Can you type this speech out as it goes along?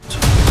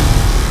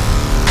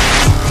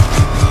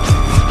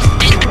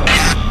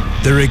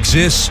There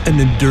exists an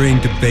enduring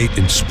debate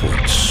in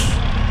sports,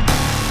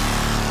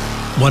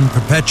 one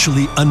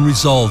perpetually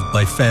unresolved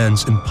by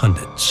fans and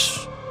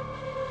pundits.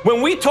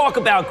 When we talk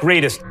about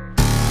greatest,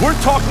 we're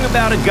talking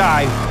about a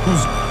guy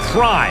whose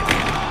prime,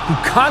 who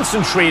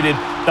concentrated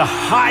the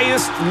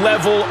highest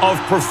level of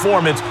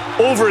performance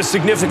over a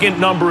significant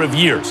number of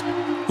years.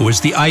 Who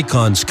as the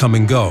icons come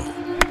and go,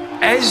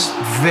 It's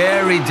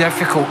very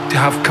difficult to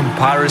have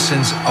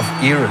comparisons of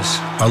eras.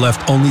 are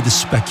left only to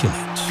speculate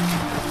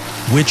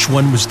which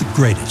one was the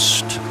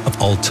greatest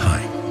of all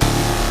time.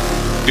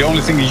 The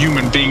only thing a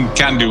human being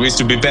can do is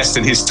to be best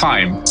in his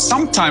time.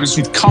 Sometimes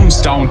it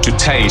comes down to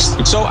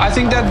taste. So I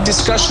think that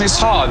discussion is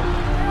hard.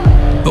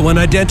 But when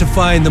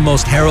identifying the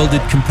most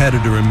heralded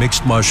competitor in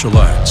mixed martial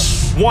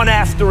arts, One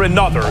after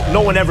another. No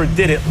one ever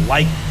did it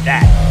like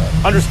that.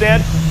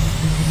 Understand?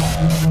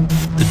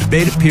 the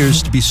debate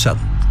appears to be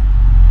settled.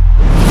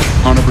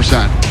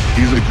 100%.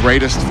 He's the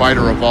greatest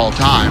fighter of all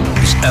time.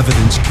 As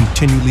evidence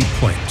continually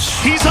points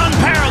He's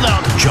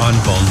unparalleled. to John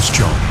Bones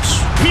Jones.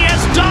 He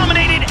has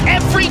dominated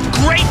every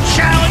great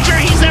challenger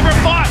he's ever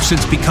fought.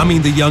 Since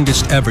becoming the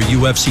youngest ever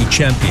UFC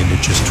champion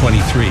at just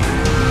 23,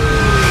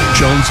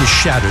 Jones has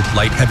shattered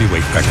light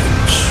heavyweight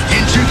records.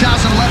 In 2011,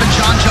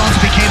 John Jones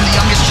became the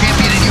youngest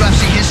champion in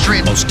UFC history.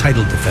 Most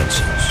title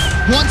defenses.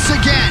 Once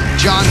again,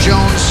 John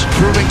Jones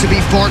proving to be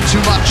far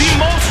too much. The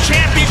most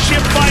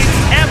championship fights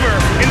ever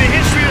in the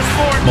history of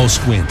sport. Most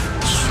wins.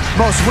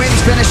 Most wins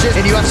finishes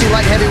in UFC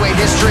light heavyweight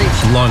history.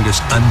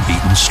 Longest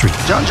unbeaten streak.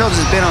 John Jones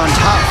has been on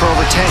top for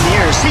over 10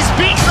 years. He's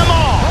beaten them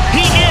all.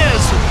 He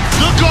is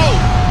the GOAT.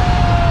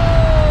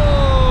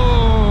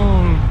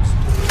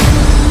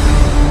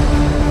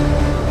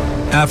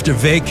 After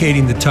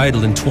vacating the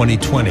title in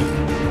 2020,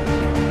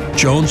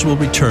 Jones will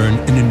return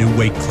in a new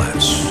weight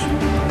class.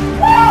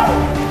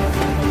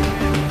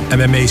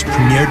 MMA's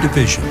premier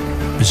division,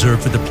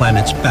 reserved for the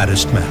planet's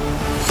baddest men.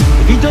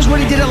 If he does what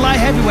he did at light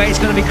heavyweight, it's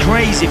going to be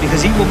crazy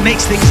because he will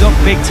mix things up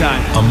big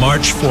time. On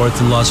March 4th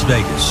in Las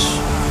Vegas,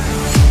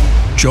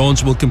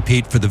 Jones will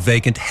compete for the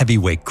vacant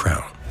heavyweight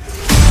crown.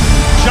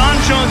 John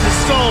Jones is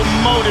so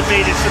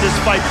motivated for this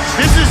fight.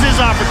 This is his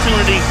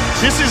opportunity.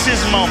 This is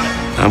his moment.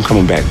 I'm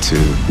coming back to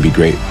be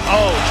great,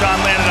 Oh, John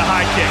landed a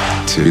high kick.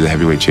 to be the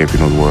heavyweight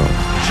champion of the world.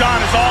 John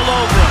is all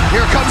over him.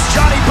 Here comes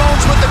Johnny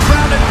Bones with the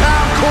ground and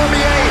pound.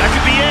 Cormier That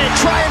could be it.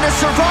 trying to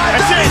survive.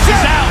 That's it.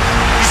 He's out.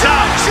 He's John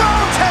out.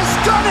 Jones has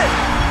done it.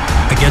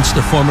 Against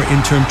the former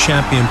interim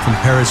champion from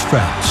Paris,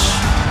 France,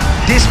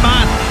 This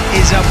man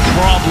is a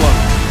problem.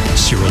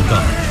 Cyril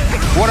Gane.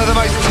 One of the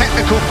most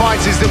technical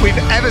fighters that we've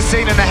ever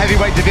seen in the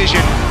heavyweight division.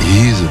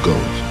 He's a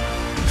GOAT,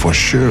 for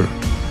sure.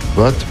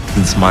 But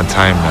It's my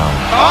time now.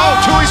 Oh,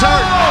 Toy's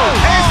hurt.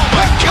 It's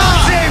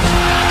percussive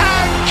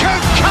and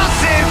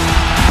concussive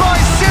by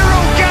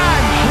Cyril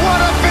Gane. What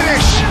a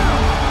finish.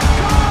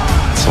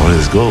 so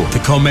let's go.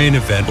 The co-main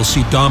event will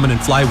see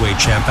dominant flyweight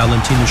champ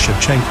Valentina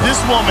Shevchenko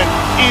This woman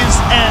is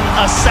an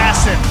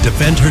assassin.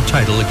 defend her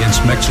title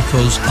against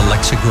Mexico's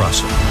Alexa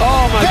Grasso.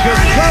 Oh my There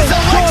it is.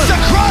 Alexa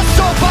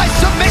Grasso by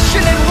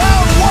submission in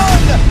round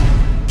one.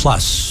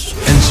 Plus,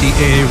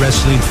 NCAA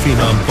wrestling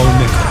phenom Bo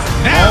Nickel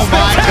Oh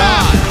my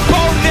God.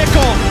 Bo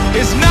Nickel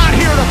is not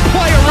here to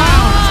play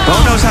around. Bo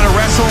knows how to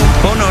wrestle.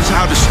 Bo knows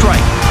how to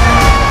strike.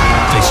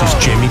 faces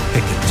Jamie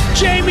Pickett.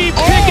 Jamie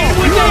Pickett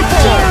with a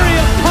flurry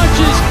of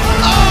punches.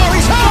 Oh,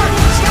 he's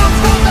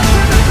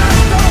hurt.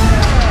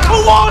 Who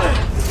won it?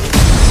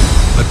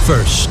 But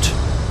first,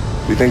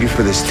 We thank you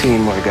for this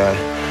team, my God.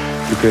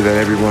 We pray that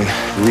everyone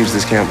leaves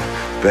this camp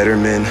better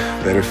men,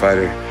 better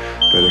fighter,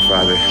 better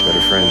father,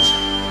 better friends.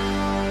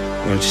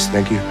 Lord, just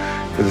thank you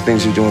for the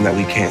things you're doing that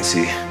we can't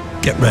see.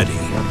 get ready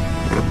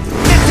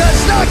It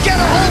does not get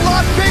a whole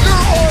lot bigger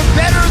or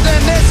better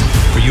than this.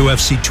 for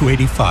UFC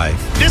 285.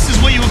 This is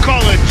what you would call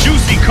a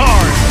juicy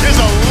card.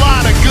 There's a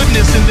lot of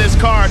goodness in this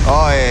card.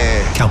 Oh, yeah.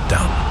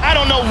 Countdown. I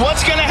don't know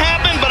what's gonna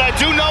happen, but I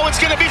do know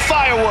it's gonna be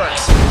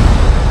fireworks.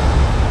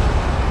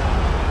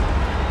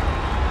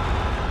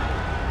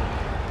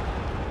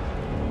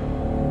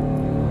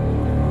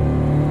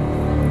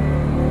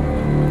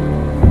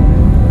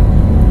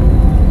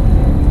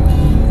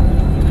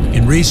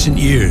 In recent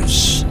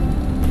years,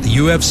 the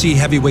UFC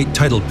heavyweight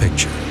title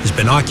picture has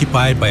been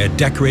occupied by a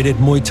decorated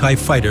Muay Thai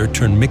fighter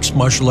turned mixed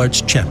martial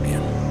arts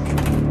champion.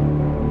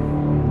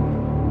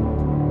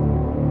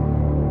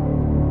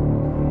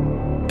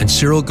 And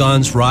Cyril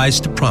Gane's rise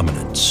to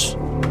prominence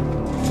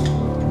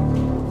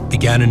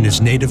began in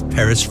his native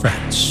Paris,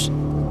 France,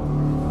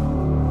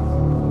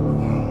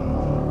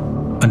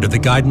 under the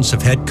guidance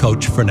of head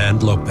coach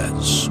Fernand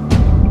Lopez.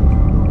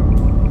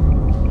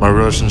 My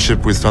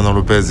relationship with Fernand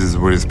Lopez is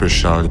very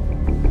special.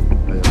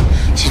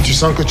 Si tu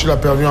sens que tu l'as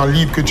perdu en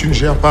libre, que tu ne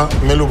gères pas,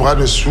 mets le bras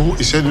dessous,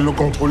 essaie de le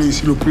contrôler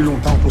ici le plus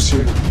longtemps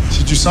possible.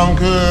 Si tu sens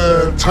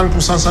que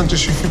 30% ça ne te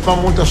suffit pas,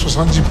 monte à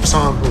 70%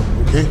 un peu,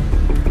 ok?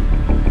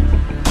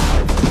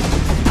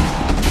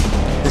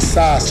 Et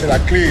ça, c'est la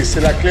clé,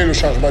 le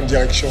changement de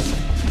direction.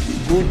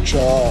 Good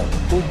job,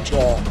 good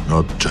job.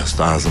 Not just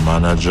as a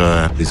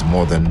manager, he's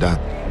more than that.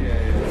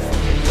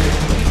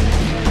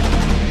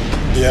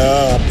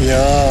 Bien,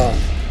 bien.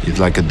 He's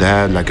like a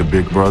dad, like a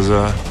big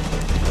brother.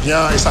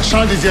 Bien, et ça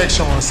change de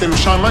direction. C'est le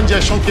changement de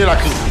direction qui est la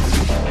clé.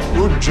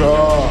 Good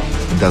job.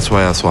 That's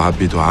why I'm so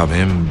happy to have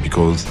him,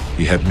 because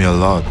he helped me a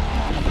lot.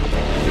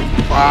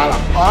 Voilà,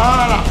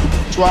 voilà.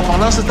 Tu vois,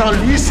 pendant ce temps,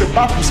 lui, se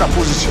bat pour sa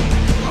position.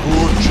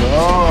 Good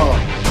job.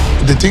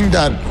 The thing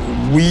that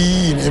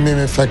we in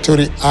MMA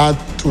Factory add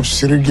to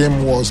Cyril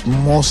game was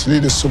mostly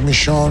the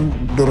submission,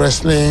 the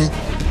wrestling.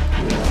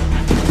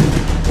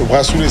 Le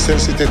bras sous l'aisselle,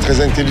 c'était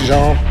très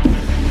intelligent.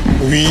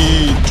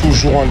 Oui,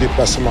 toujours en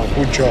déplacement.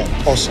 Good job.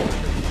 Awesome.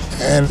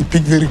 And he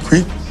picked very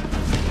quick.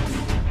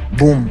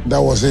 Boom,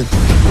 that was it.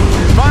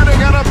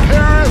 Fighting out of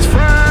Paris,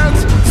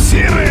 France,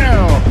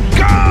 Cyril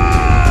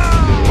Gane!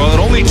 Well, it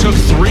only took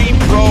 3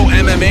 pro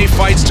MMA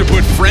fights to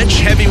put French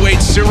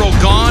heavyweight Cyril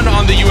Gane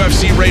on the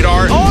UFC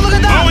radar. Oh, look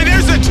at that! Oh, and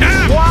there's a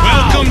tap!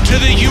 Wow. Welcome to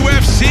the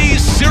UFC,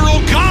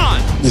 Cyril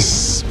Gane!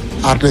 He's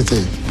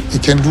athletic. He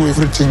can do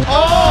everything.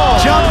 Oh!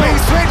 Jumping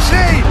switch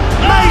knee!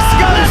 Mace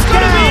goes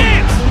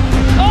down!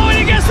 Oh, and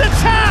he gets the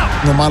tap!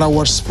 No matter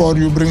what sport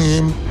you bring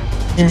him,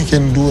 he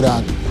can do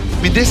that. I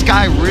mean, this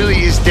guy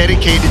really is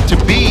dedicated to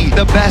be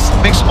the best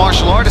mixed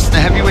martial artist in the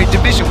heavyweight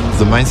division.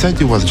 The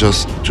mindset, it was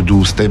just to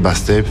do step by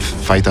step,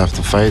 fight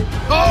after fight.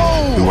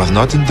 Oh! He was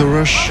not in the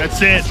rush.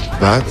 That's it.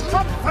 But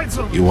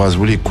he was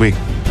really quick.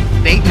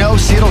 8-0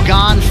 Cyril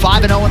Gane,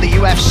 5-0 in the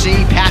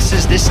UFC,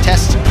 passes this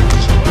test.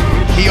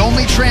 He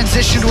only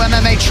transitioned to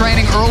MMA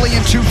training early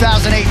in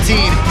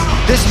 2018.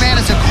 This man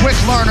is a quick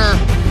learner.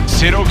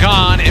 Cyril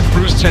Gane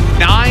improves to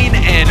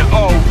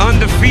 9-0.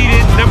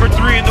 Undefeated, number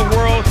 3 in the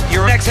world.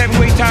 Your next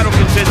heavyweight title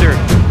contender,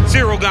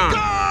 Cyril Gane.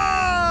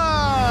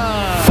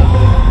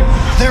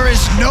 There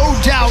is no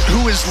doubt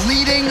who is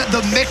leading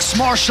the mixed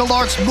martial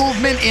arts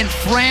movement in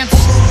France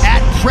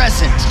at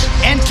present.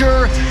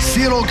 Enter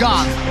Cyril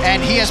Gane,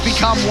 and he has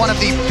become one of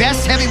the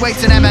best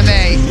heavyweights in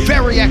MMA,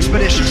 very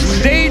expeditiously.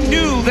 They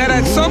knew that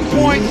at some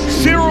point,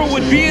 Cyril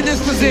would be in this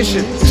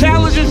position,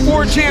 challenging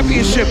for a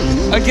championship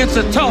against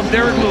a tough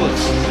Derrick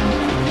Lewis.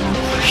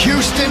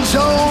 Houston's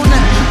own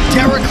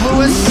Derrick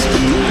Lewis,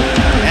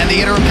 and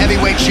the interim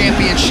heavyweight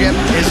championship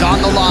is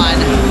on the line.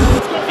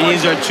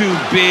 These are 2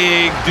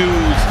 big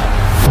dudes.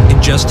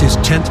 In just his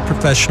 10th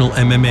professional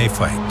MMA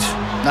fight,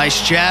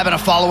 Nice jab and a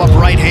follow-up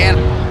right hand.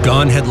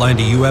 Gane headlined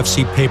a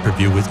UFC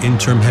pay-per-view with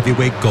interim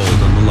heavyweight gold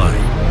on the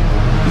line.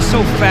 He's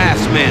so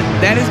fast, man.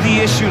 That is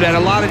the issue that a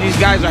lot of these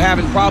guys are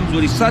having problems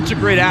with. He's such a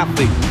great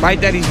athlete, right?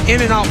 That he's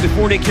in and out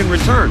before they can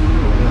return.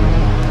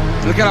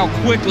 Look at how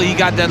quickly he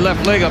got that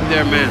left leg up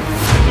there, man.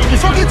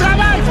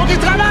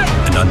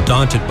 And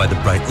undaunted by the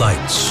bright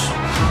lights,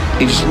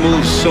 He just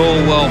moves so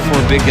well for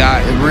a big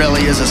guy. It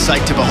really is a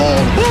sight to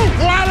behold.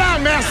 Voilà,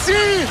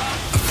 merci!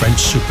 a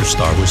French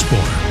superstar was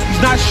born.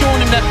 He's not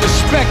showing him that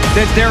respect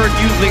that Derrick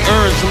usually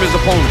earns from his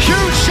opponent.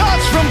 Huge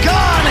shots from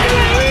Gane.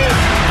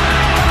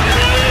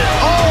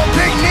 Oh,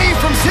 big knee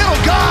from Cyril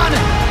Gane.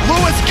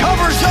 Lewis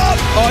covers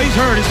up. Oh, he's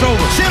hurt. It's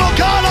over. Cyril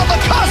Gane on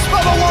the cusp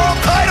of a world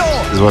title.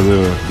 This was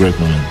a great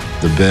moment.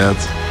 The belt.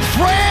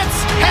 France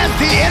has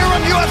the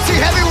interim UFC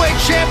heavyweight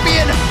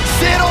champion,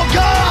 Cyril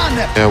Gane.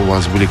 It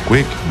was really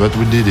quick, but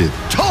we did it.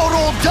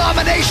 Total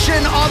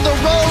domination on the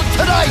road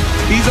tonight.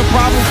 He's a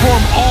problem for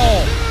them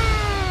all.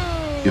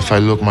 If I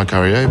look my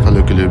career, if I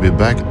look a little bit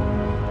back,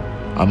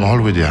 I'm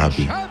already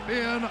happy.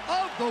 Champion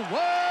of the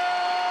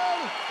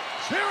world,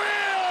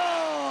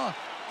 Cyril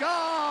Gane.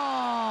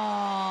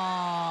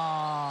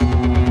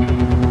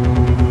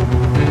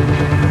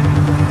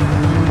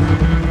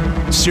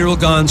 Cyril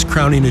Gane's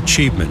crowning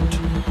achievement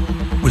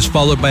was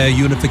followed by a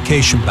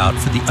unification bout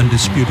for the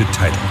undisputed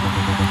title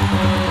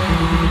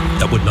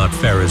that would not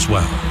fare as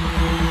well.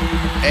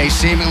 A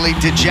seemingly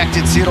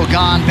dejected Cyril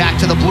Gane back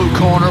to the blue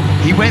corner.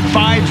 He went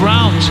 5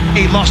 rounds.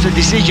 He lost a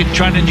decision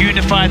trying to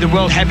unify the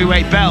world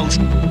heavyweight belts.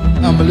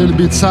 I'm a little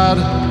bit sad.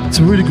 It's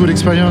a really good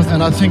experience,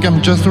 and I think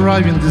I'm just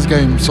arriving in this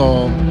game,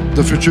 so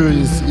the future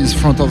is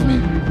front of me.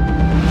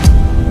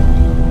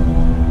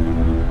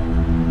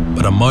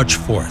 But on March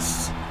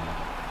 4th,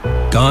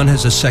 Gane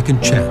has a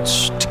second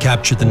chance to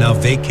capture the now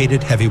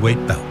vacated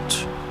heavyweight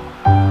belt.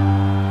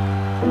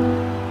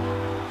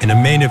 In a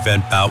main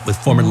event bout with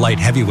former light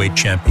heavyweight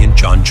champion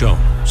Jon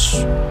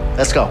Jones.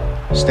 Let's go.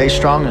 Stay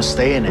strong and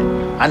stay in it.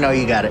 I know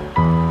you got it.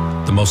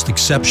 The most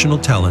exceptional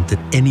talent that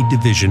any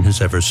division has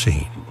ever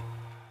seen.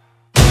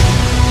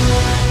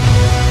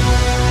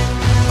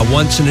 A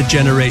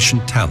once-in-a-generation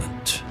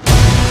talent.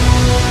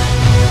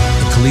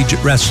 A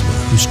collegiate wrestler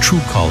whose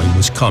true calling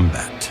was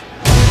combat.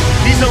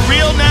 He's a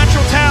real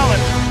natural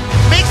talent.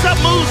 Makes up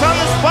moves on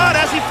the spot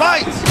as he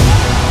fights.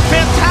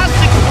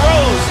 Fantastic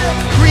throws.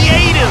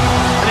 Creative.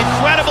 An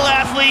incredible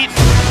athlete.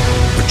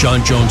 But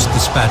Jon Jones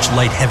dispatched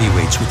light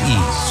heavyweights with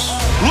ease.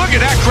 Look at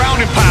that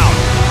ground and pound.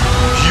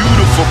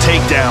 Beautiful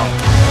takedown.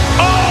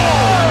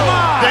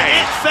 Oh! The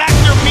it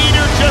factor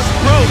meter just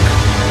broke.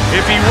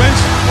 If he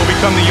wins, he'll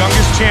become the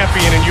youngest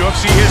champion in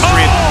UFC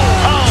history.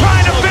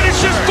 Trying to finish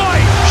this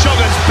fight.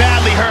 Shogun's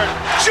badly hurt.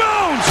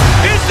 Jones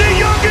is the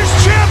youngest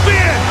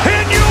champion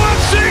in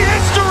UFC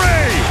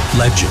history.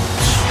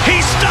 Legends. He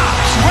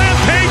stops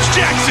Rampage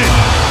Jackson.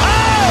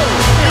 Oh!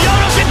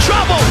 Yoda's in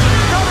trouble.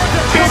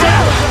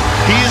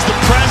 He is the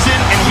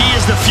present and he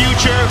is the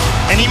future,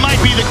 and he might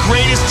be the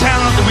greatest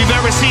talent that we've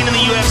ever seen in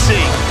the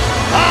UFC.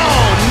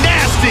 Oh,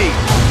 nasty.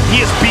 He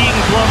is beating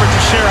Glover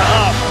Teixeira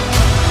up.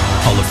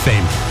 Hall of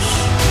Famers.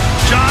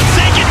 John,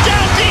 take it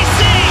down,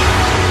 DC.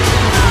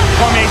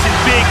 Cormier's in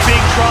big,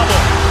 big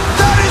trouble.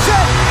 That is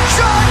it.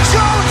 Jon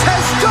Jones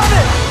has done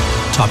it.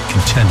 Top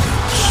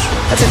contenders.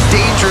 That's a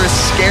dangerous,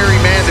 scary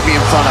man to be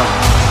in front of.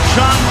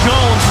 Jon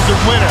Jones is a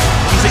winner.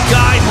 He's a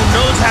guy who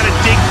knows how to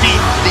dig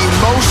deep. The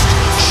most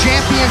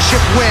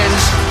championship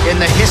wins in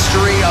the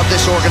history of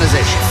this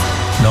organization.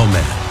 No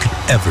man could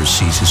ever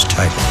seize his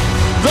title.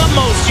 The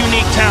most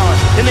unique talent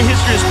in the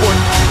history of sport.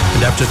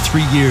 And after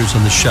 3 years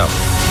on the shelf,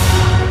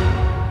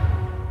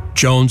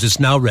 Jones is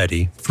now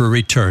ready for a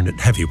return at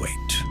heavyweight.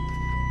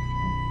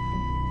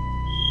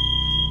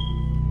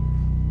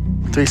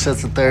 3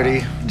 sets of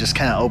 30, just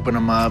kind of open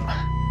them up.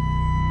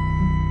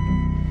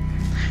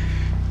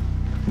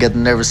 Get the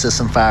nervous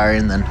system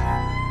firing, then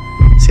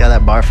see how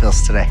that bar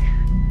feels today.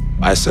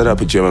 I set up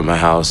a gym at my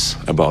house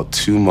about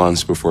 2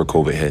 months before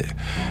COVID hit,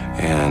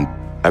 and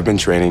I've been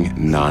training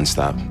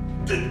nonstop.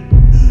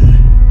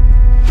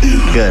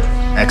 Good,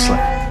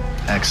 excellent,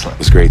 excellent.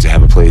 It's great to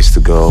have a place to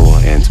go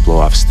and to blow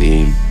off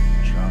steam.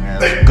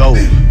 Go,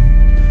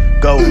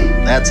 go,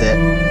 that's it.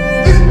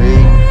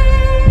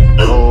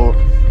 3, 4,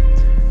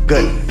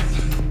 good,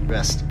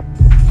 rest.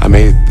 I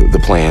made the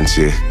plan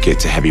to get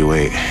to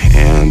heavyweight,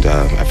 and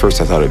at first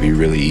I thought it'd be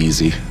really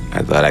easy.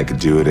 I thought I could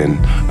do it in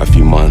a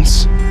few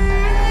months.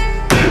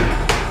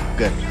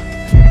 Good.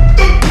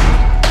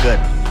 Good.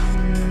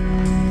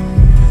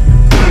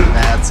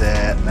 That's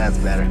it. That's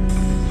better.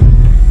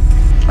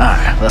 All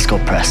right, let's go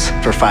press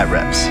for 5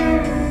 reps.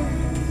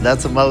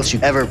 That's the most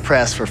you've ever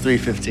pressed for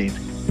 315.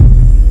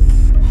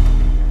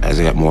 As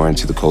I got more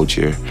into the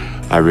culture,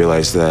 I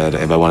realized that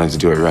if I wanted to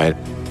do it right,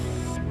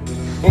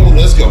 oh,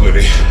 let's go,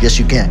 baby. Yes,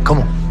 you can. Come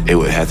on. it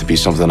would have to be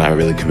something I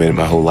really committed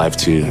my whole life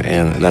to,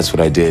 and that's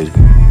what I did.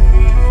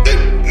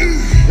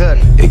 Good.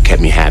 It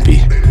kept me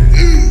happy.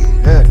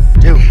 Good.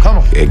 Dude, come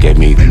on. It gave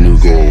me new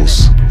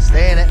goals.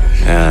 Stay in it.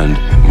 And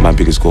my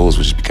biggest goals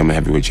was to become a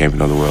heavyweight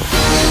champion of the world.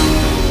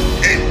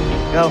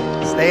 Go.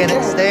 Stay in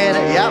it. Stay in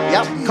it. Yep,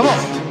 yep. Come on.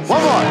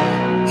 One more.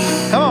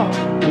 Come on.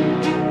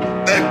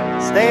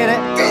 Stay in it.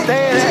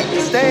 Stay in it.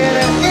 Stay in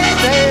it.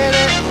 Stay in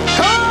it.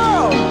 Come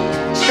on.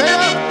 Straight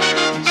up.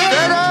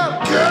 Straight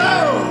up. Go.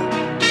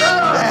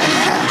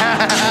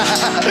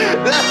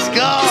 Let's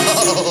go.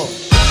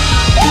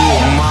 Who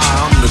am I?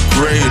 I'm the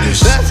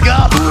greatest. Let's go.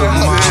 Who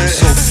am I? I'm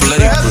so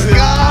flagrant. Let's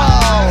go.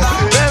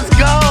 Let's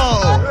go.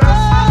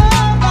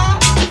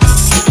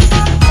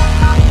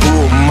 Who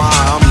am I?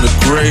 I'm the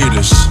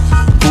greatest.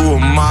 Who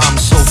am I? I'm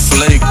so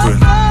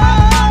flagrant.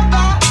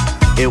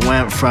 It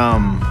went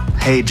from,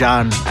 hey,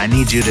 John, I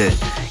need you to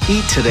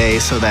eat today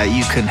so that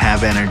you can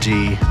have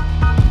energy,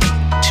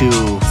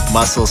 to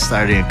muscles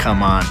starting to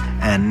come on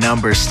and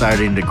numbers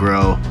starting to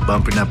grow,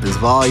 bumping up his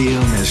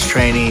volume, his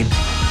training.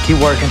 Keep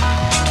working,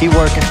 keep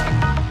working.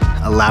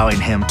 Allowing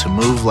him to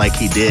move like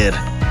he did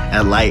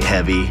at light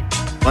heavy.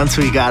 Once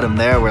we got him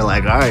there, we're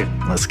like, all right,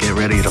 let's get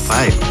ready to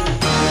fight.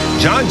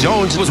 Jon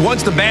Jones was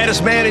once the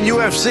baddest man in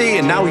UFC,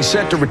 and now he's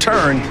set to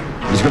return.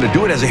 He's going to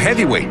do it as a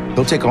heavyweight.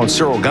 He'll take on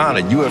Ciryl Gane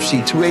at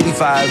UFC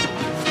 285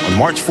 on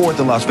March 4th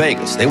in Las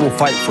Vegas. They will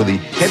fight for the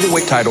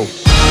heavyweight title.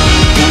 Who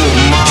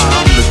am I?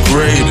 I'm the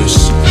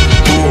greatest.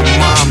 Who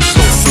am I? I'm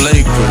so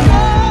flagrant.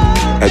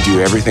 I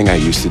do everything I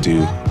used to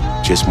do,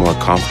 just more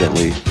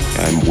confidently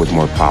and with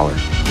more power.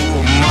 Who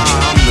am I?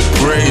 I'm the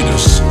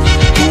greatest.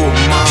 Who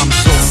am I? I'm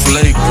so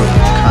flagrant.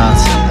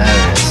 Constant, that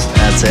is.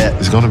 That's it.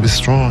 It's gonna be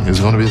strong. It's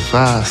gonna be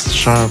fast,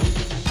 sharp.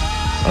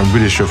 I'm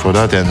really sure for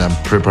that, and I'm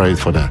prepared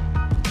for that.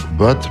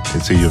 But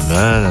it's a human,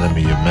 and I'm a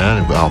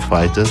human. We are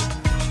fighters.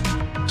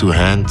 2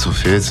 hands, 2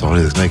 feet, so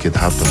let's make it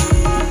happen.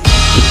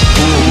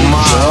 Who am I?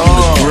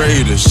 I'm the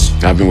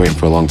greatest. I've been waiting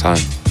for a long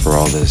time for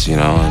all this, you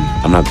know, and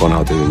I'm not going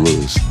out there to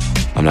lose.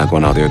 I'm not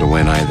going out there to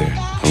win either.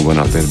 I'm going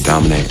out there to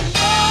dominate.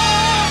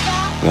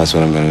 And that's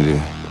what I'm going to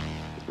do.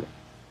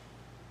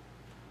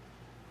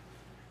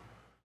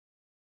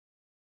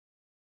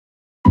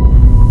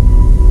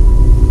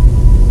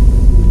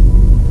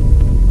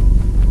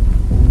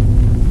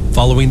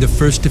 Following the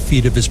first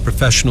defeat of his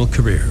professional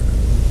career,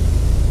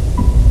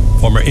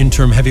 former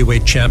interim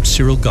heavyweight champ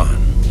Ciryl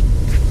Gane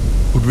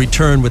would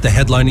return with a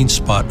headlining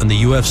spot on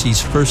the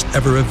UFC's first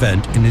ever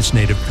event in his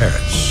native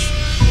Paris,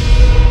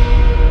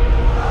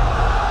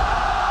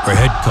 where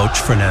head coach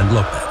Fernand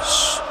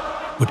Lopez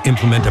would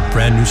implement a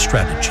brand new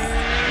strategy.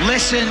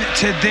 Listen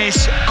to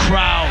this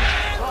crowd.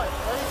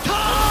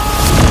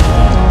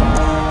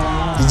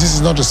 This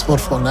is not a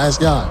sport for nice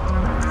guys.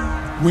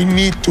 We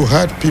need to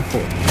hurt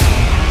people.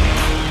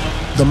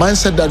 The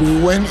mindset that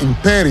we went in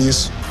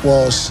Paris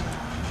was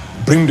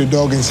bring the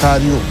dog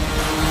inside you.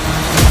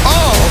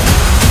 Oh!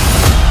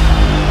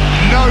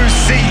 No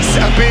seats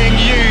are being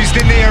used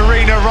in the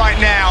arena right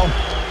now.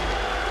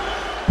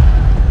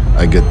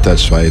 I get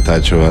touched by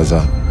Taicho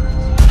Aza.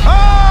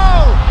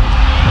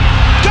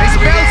 He's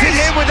belted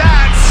him with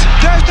that.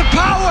 There's the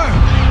power.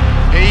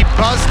 He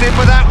buzzed him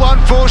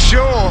for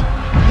sure.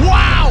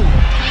 Wow!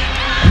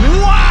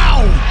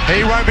 Wow!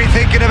 He won't be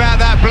thinking about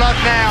that blood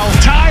now.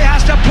 Ty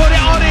has to put it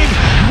on him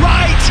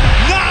right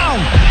now.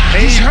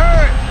 He's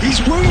hurt,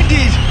 he's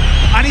wounded,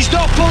 and he's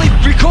not fully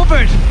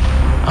recovered.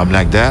 I'm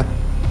like that,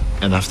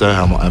 and after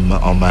I'm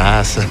on my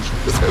ass.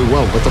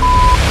 Whoa, what the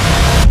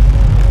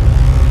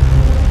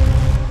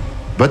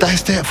But I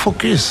stay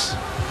focused.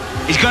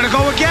 He's gonna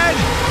go again.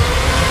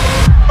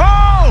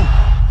 Oh!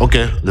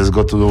 Okay, let's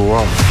go to the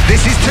wall.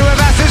 This is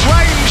Tuivas's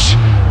range.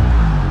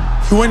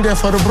 He went there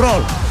for the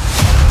brawl.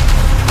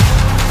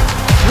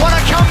 What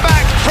a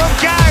comeback from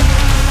Gane.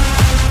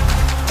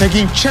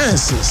 Taking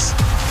chances.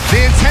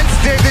 The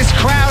intensity of this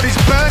crowd is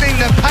burning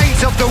the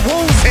paint off the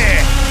walls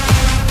here.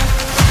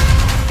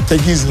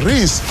 Take his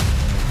risk.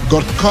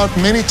 Got caught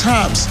many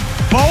times.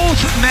 Both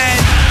men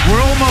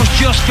were almost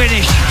just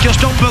finished.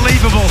 Just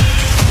unbelievable.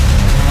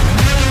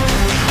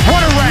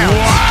 What a round.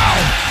 Wow.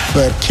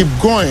 But keep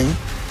going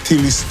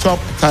till he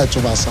stopped Tai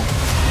Tuivasa.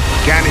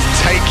 Gane is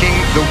taking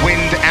the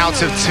wind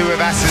out of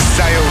Tuivas's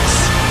sails.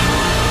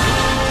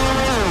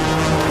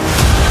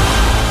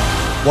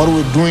 What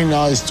we're doing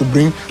now is to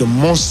bring the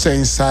monster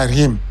inside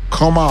him.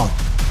 Come out.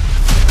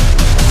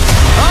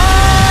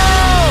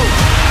 Oh!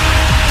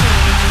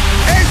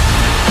 It's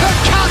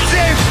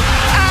percussive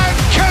and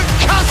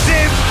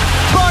concussive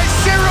by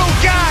Ciryl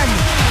Gane.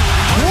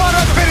 What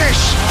a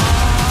finish.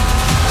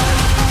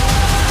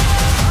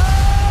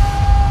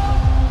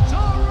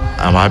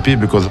 I'm happy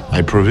because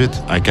I prove it.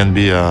 I can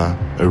be a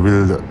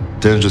real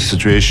dangerous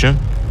situation,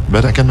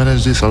 but I can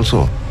manage this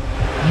also.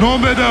 No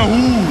matter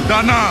who,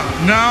 Dana,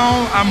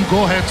 now I'm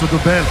go ahead to the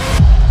belt.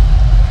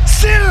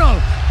 Ciryl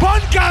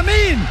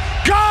Bongamin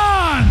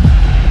gone!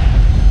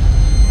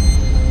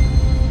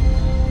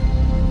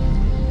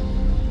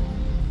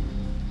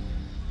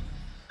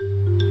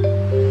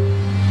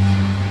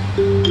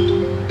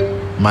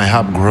 My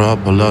hype grew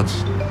up a lot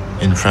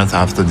in France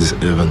after this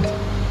event.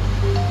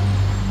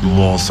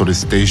 More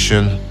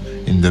solicitation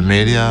in the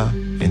media,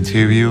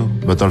 interview,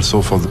 but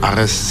also for the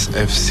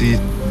RSFC.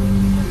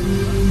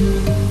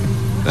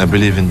 I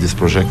believe in this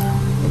project.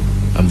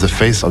 I'm the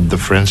face of the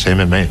French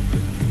MMA.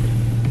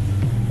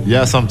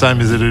 Yeah,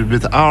 sometimes it's a little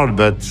bit hard,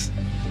 but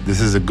this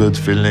is a good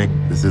feeling.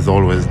 This is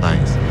always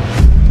nice.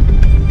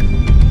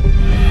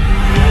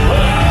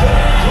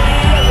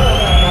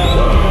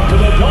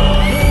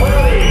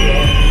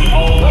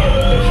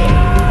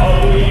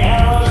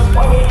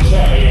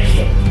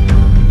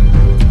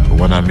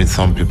 When I meet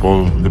some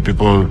people, the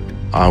people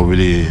are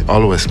really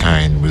always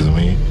kind with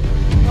me.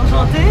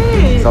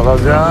 Enchanté. Ça va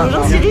bien?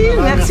 Bonjour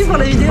Cyril, merci pour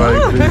la vidéo.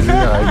 Avec plaisir,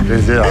 avec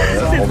plaisir.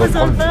 On va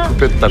prendre une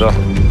coupée tout à l'heure.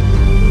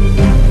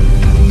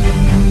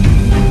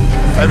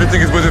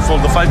 Everything is beautiful.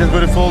 The fight is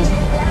beautiful.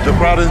 The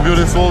crowd is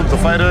beautiful. The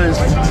fighter is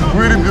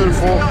really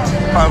beautiful.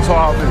 I'm so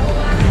happy.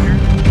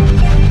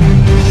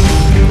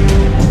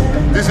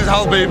 This is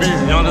house baby,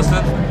 you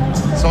understand?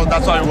 So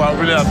that's why we're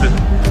really happy.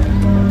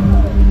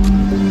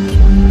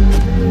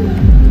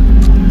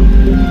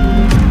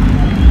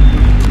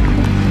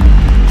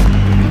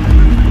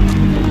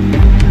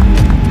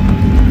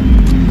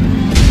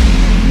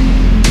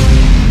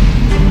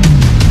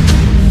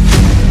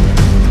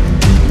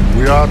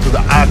 We are to the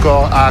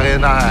Accor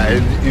Arena,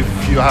 and if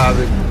you have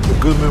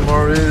good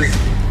memories,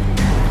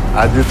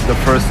 I did the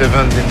first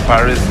event in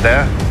Paris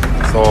there,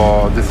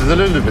 so this is a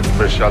little bit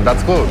special.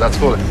 That's cool, that's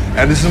cool.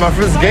 And this is my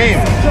first game.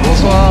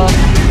 Bonsoir.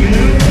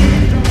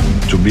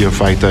 To be a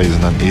fighter is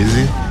not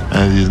easy,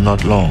 and it's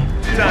not long.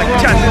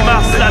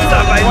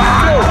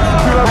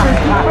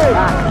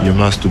 You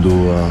must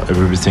do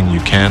everything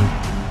you can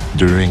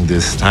during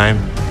this time.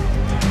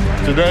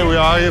 Today we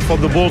are here for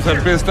the Bulls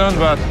and Pistons,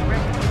 but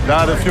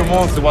that a few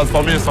months it was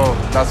for me, so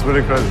that's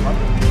really crazy.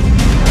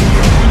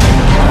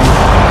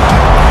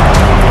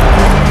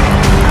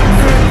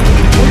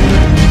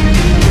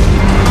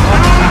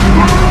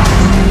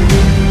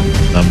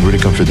 I'm really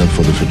confident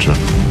for the future.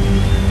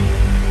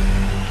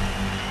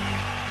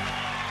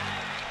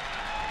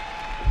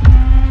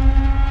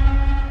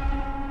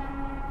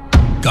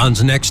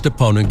 Gane's next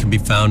opponent can be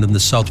found in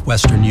the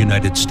southwestern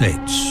United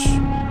States,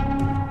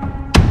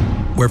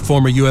 where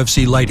former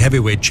UFC light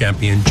heavyweight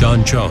champion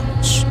Jon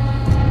Jones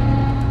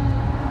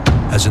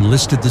has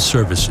enlisted the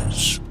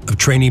services of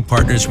training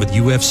partners with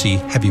UFC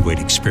heavyweight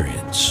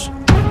experience.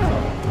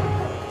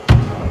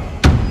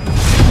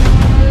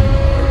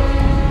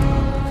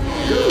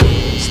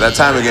 It's that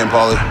time again,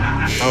 Paulie.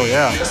 Oh,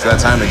 yeah. It's that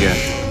time again.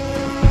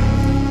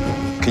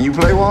 Can you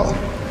play, Walt?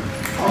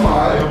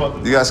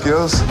 You got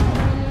skills?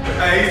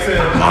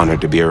 I'm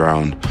honored to be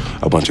around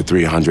a bunch of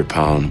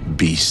 300-pound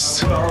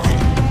beasts.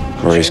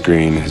 Maurice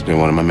Green has been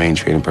one of my main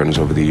training partners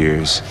over the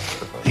years.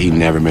 He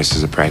never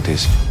misses a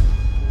practice.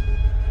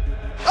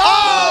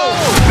 Oh!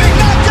 Big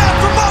knockdown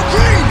from Mo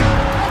Green!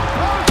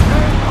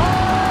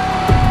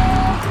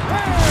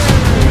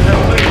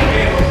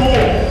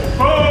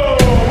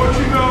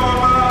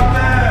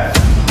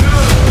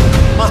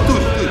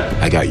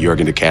 I got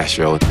Yorgan De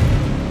Castro.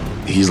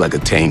 He's like a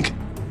tank.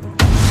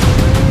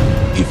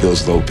 He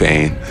feels low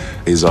pain.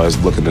 He's always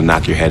looking to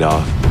knock your head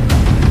off.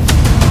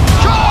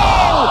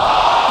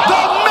 Oh!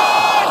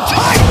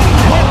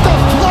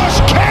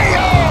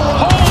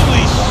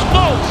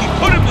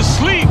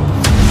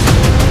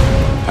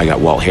 got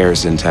Walt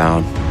Harris in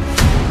town.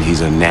 He's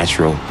a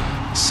natural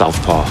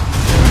southpaw.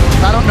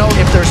 I don't know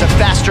if there's a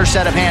faster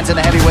set of hands in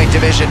the heavyweight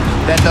division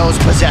than those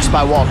possessed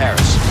by Walt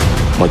Harris.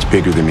 Much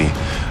bigger than me,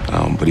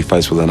 but he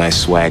fights with a nice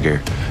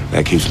swagger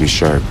that keeps me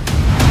sharp.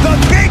 The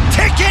big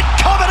ticket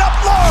coming up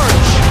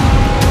large.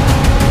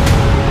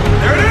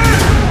 There it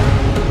is.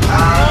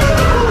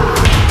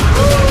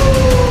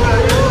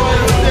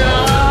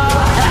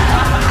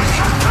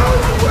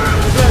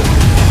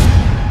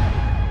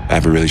 I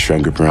have a really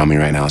strong grip around me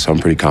right now, so I'm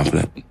pretty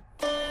confident.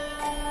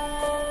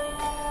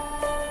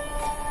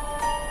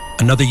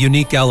 Another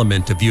unique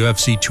element of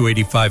UFC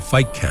 285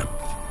 Fight Camp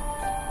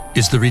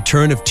is the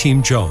return of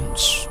Team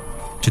Jones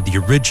to the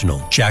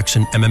original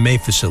Jackson MMA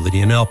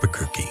facility in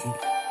Albuquerque,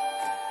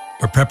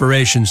 where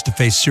preparations to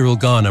face Ciryl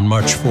Gane on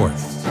March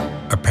 4th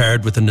are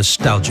paired with a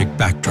nostalgic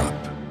backdrop.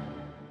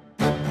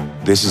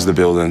 This is the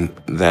building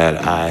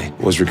that I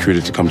was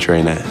recruited to come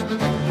train at.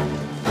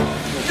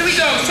 Here we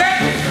go, set,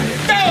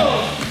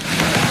 go!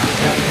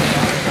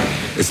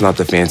 It's not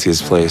the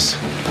fanciest place.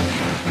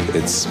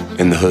 It's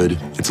in the hood.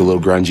 It's a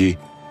little grungy.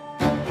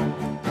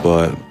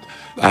 But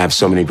I have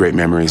so many great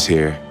memories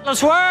here.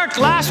 Let's work.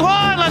 Last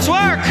one. Let's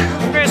work.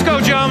 Let's go,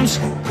 Jones.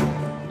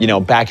 You know,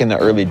 back in the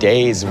early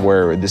days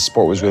where this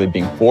sport was really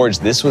being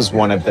forged, this was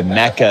one of the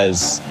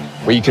meccas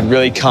where you could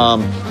really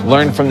come,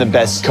 learn from the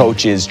best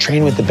coaches,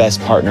 train with the best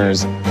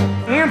partners.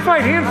 Hand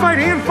fight, hand fight,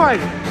 hand fight.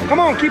 Come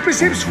on, keep his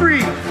hips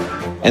free.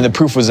 And the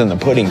proof was in the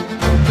pudding.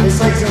 This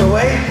leg's in the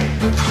way,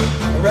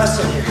 we're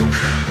wrestling here.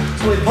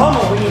 So with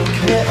pommel, we need to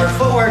commit our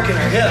footwork and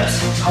our hips.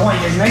 I want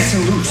you guys nice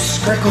and loose,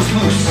 scrickles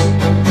loose.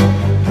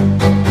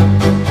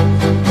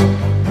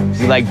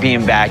 We like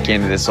being back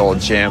into this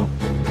old gym.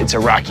 It's a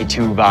Rocky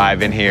II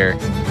vibe in here.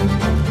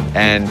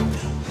 And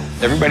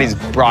everybody's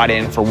brought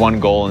in for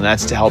one goal, and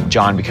that's to help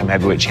John become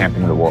heavyweight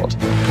champion of the world.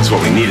 That's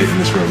what we needed in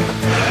this room.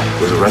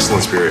 Was a wrestling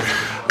spirit.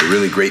 A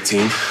really great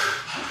team.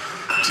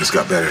 Just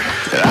got better.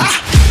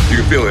 You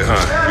can feel it,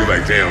 huh? You're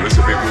like, damn, this is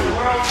a big move.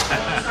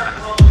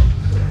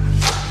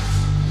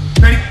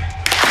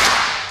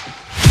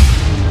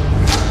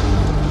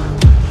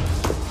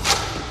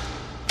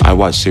 I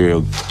watched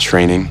Ciryl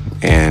training,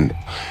 and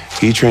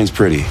he trains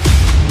pretty.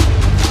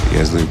 He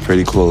has the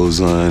pretty clothes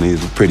on, he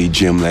has a pretty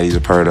gym that he's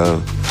a part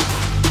of.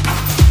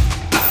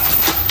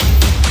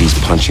 He's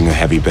punching a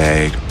heavy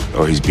bag,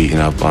 or he's beating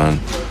up on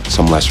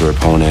some lesser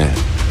opponent.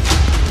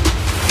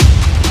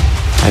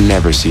 I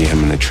never see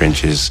him in the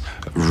trenches,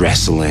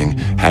 wrestling,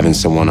 having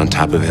someone on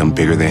top of him,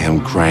 bigger than him,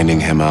 grinding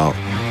him out.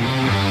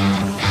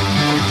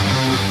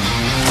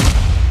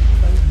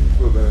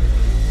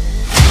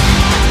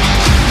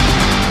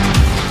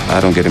 I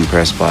don't get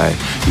impressed by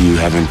you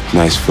having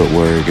nice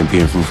footwork and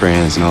being from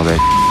France and all that.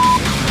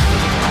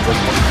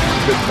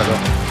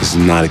 This is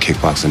not a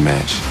kickboxing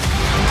match.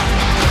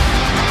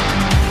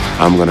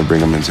 I'm gonna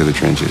bring him into the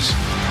trenches.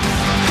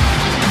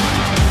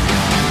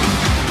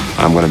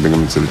 I'm gonna bring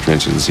him into the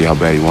trenches and see how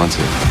bad he wants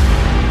it.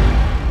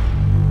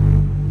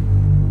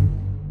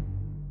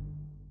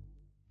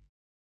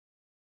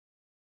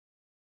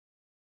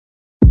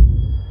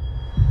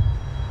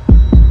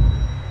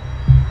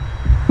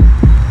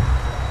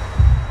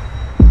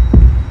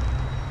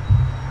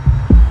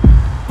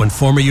 When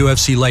former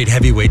UFC light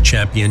heavyweight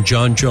champion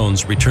Jon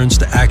Jones returns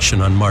to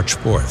action on March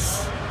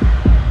 4th,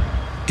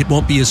 it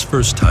won't be his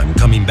first time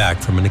coming back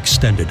from an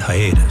extended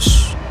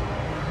hiatus.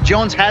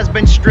 Jones has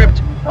been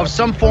stripped of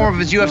some form of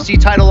his UFC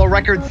title, a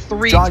record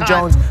 3 times. Jon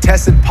Jones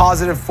tested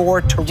positive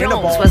for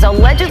Turinabol. Jones was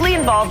allegedly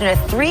involved in a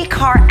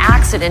 3-car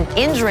accident,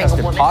 injuring a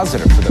woman.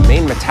 Positive for the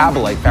main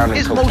metabolite found in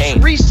His cocaine.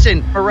 most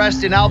recent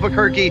arrest in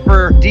Albuquerque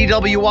for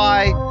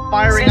DWI,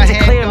 firing Sends a a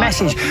handgun. clear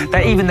message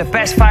that even the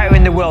best fighter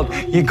in the world,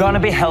 you're gonna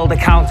be held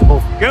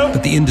accountable.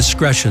 But the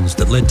indiscretions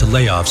that led to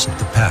layoffs of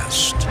the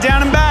past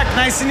Down and back,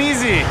 nice and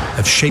easy.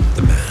 have shaped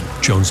the man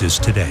Jones is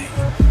today.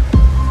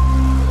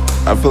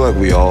 I feel like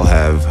we all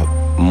have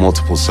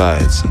multiple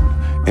sides.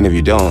 And if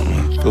you don't,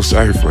 I feel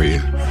sorry for you.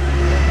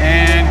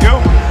 And go.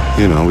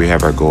 You know, we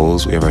have our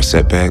goals, we have our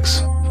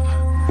setbacks.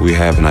 We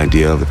have an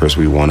idea of the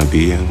person we want to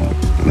be, and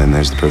then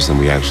there's the person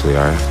we actually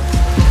are.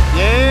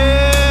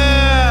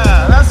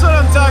 Yeah, that's what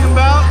I'm talking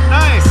about.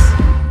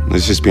 Nice.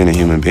 It's just being a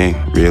human being,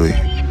 really.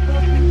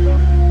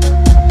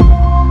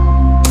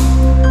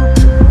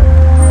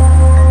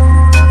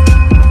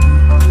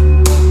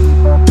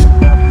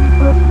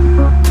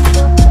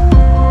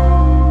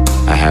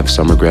 I have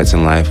some regrets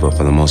in life, but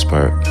for the most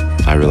part,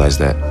 I realize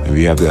that if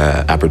you have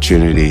the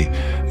opportunity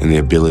and the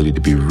ability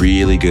to be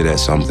really good at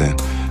something,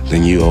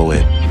 then you owe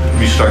it.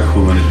 We start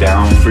cooling it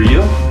down for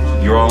you.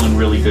 You're all in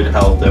really good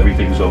health.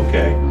 Everything's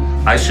okay.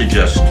 I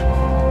suggest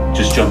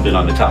just jump in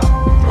on the top.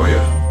 Oh,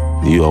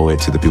 yeah. You owe it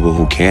to the people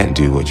who can't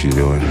do what you're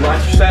doing,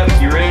 Watch your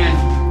step. You're in.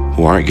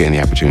 who aren't getting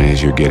the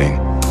opportunities you're getting.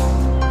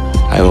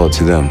 I owe it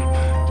to them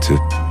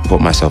to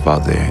put myself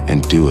out there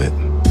and do it.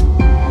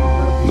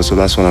 So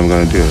that's what I'm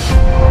going to do.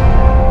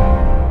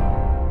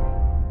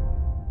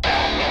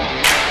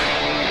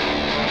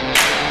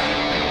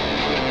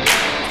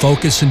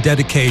 Focus and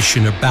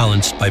dedication are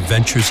balanced by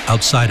ventures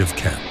outside of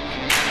camp.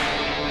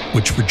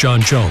 which for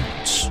Jon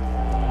Jones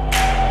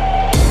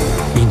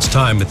means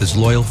time with his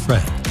loyal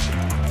friend,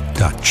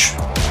 Dutch.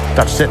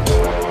 Dutch, sit.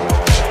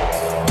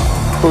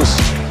 Poes.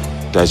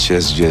 Dutch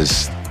has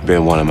just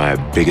been one of my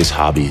biggest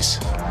hobbies.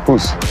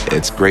 Poes.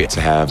 It's great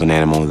to have an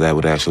animal that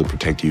would actually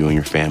protect you and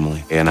your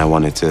family. And I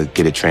wanted to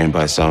get it trained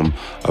by some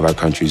of our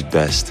country's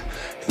best.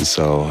 And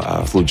so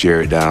I flew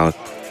Jared down.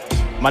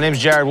 My name's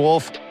Jared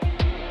Wolf.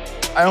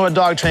 I own a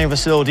dog training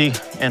facility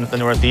in the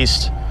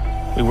Northeast.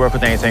 We work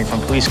with anything from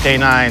police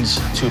canines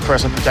to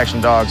personal protection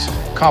dogs,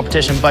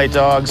 competition bite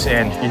dogs,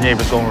 and your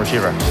neighbor's golden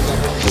retriever.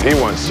 He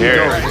wants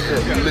Jared.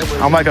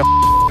 I'm like a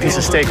piece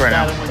of steak right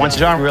now. Once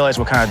Jon realized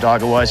what kind of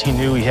dog it was, he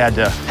knew he had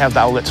to have the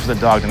outlets for the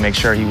dog to make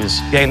sure he was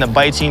getting the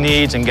bites he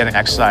needs and getting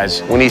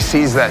exercise. When he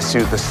sees that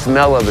suit, the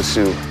smell of the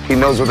suit, he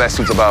knows what that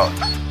suit's about.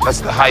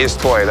 That's the highest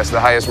toy, that's the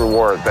highest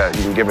reward that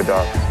you can give a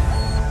dog,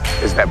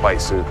 is that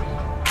bite suit.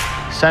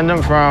 Send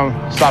him from,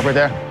 stop right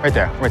there, right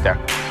there, right there.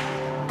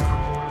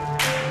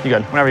 You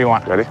good, whenever you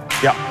want. Ready?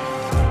 Yeah.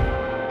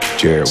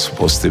 Jared was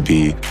supposed to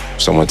be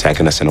someone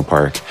attacking us in a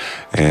park,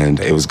 and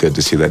it was good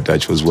to see that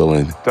Dutch was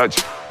willing.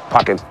 Dutch,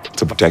 pocket.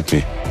 To protect me.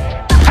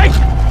 Hey!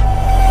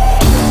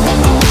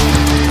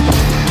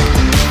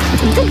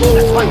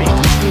 That's my meat.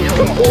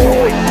 Come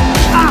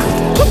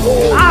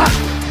on.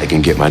 I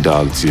can get my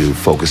dog to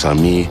focus on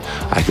me.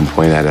 I can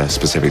point at a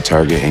specific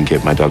target and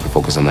get my dog to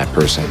focus on that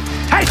person.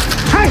 Hey!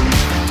 Hey!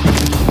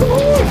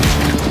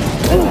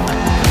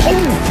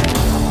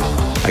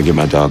 I get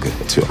my dog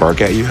to bark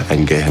at you. I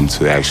can get him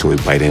to actually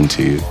bite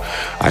into you.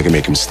 I can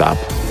make him stop.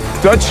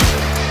 Dutch,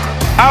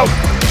 out!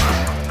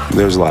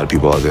 There's a lot of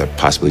people out there that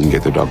possibly can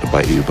get their dog to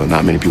bite you, but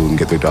not many people can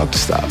get their dog to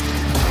stop.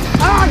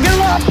 Ah, get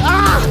him up!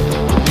 Ah!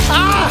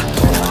 Ah!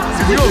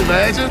 Can you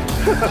imagine?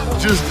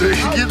 Just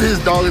getting his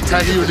dog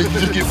attacking you and then you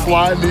just get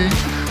flying knee.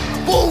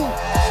 Boom!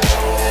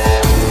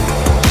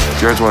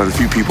 Jared's one of the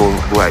few people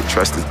who I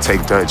trust to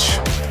take Dutch.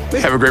 They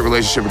have a great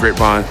relationship, a great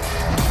bond.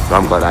 So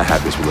I'm glad I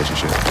have this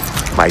relationship.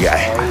 My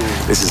guy.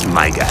 This is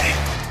my guy.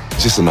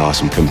 Just an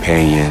awesome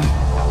companion,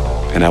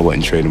 and I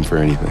wouldn't trade him for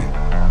anything.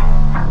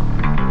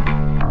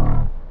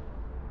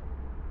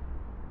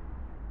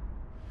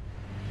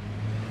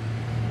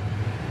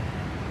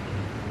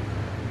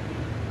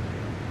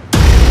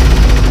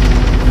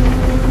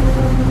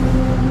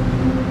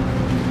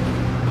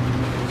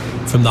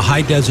 From the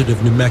high desert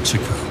of New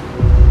Mexico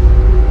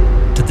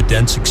to the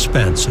dense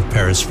expanse of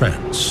Paris,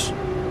 France,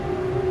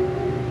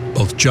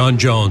 both Jon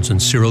Jones and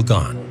Ciryl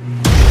Gane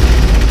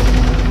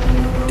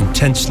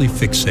intensely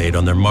fixate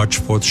on their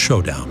March 4th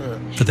showdown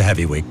for the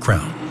heavyweight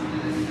crown.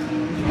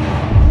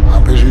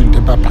 Un peu, il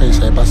n'était pas prêt, il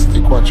savait pas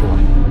c'était quoi, tu vois.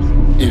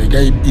 Et les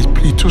gars, ils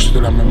plient tous de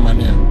la même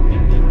manière.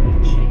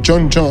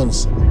 Jon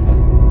Jones,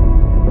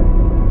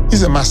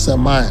 he's a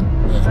mastermind.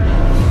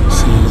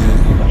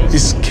 He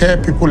scare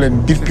people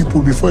and beat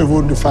people before he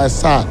even fight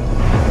start.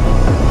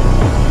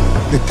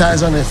 The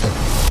Tyson effect.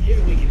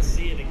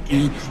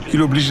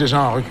 Il oblige les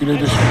gens à reculer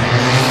dessus.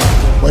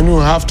 When you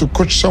have to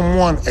coach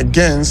someone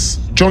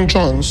against Jon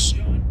Jones,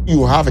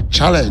 you have a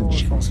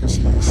challenge.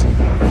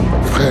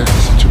 Frère,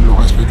 si tu ne le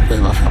respectes pas,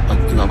 il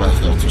va pas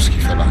faire tout ce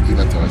qu'il fait là. Il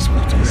va te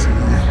respecter.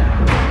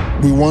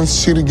 We want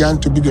Ciryl Gane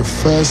to be the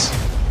first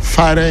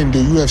fighter in the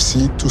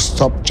UFC to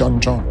stop Jon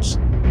Jones.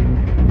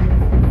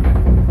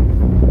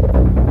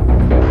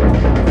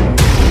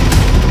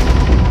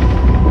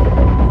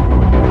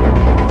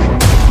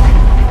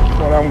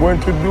 What I'm going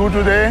to do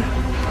today,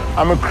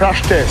 I'm a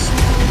crash test.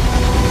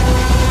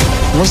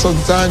 Most of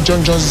the time,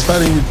 Jon Jones is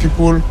fighting with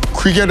people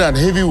quicker than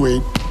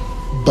heavyweight,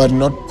 but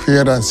not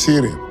quicker than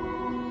Ciryl.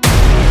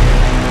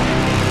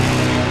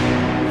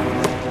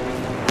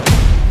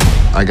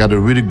 I got a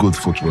really good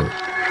footwork.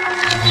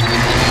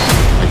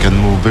 I can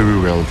move very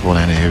well for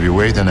any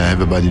heavyweight, and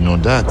everybody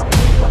knows that.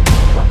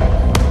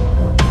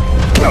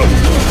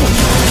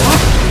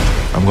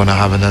 I'm gonna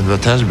have an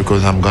advantage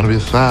because I'm gonna be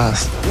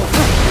fast.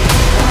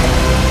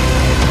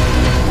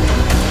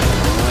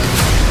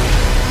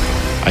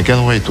 I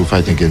can't wait to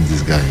fight against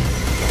this guy.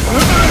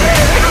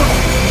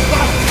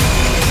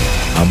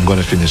 I'm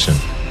gonna finish him.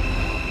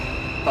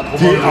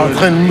 Tu es en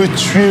train de me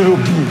tuer,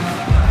 Loki.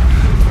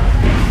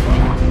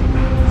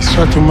 He's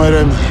trying to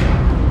murder me.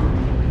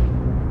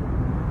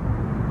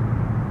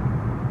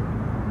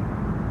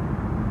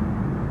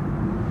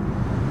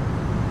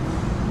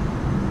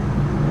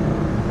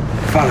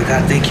 Father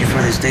God, thank you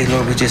for this day,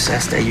 Lord. We just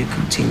ask that you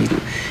continue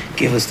to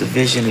give us the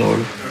vision,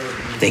 Lord.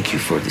 Thank you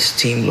for this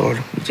team,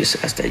 Lord. We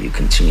just ask that you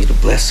continue to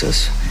bless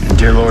us.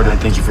 Dear Lord, I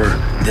thank you for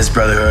this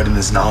brotherhood and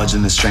this knowledge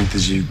and this strength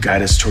as you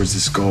guide us towards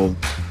this goal.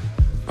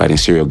 Fighting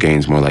Ciryl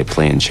Gane's more like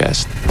playing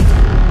chess.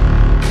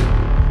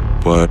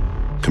 But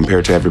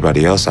compared to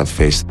everybody else I've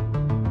faced,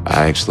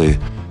 I actually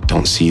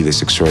don't see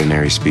this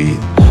extraordinary speed.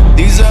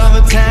 These are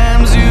the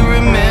times you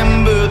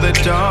remember the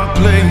dark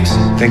place.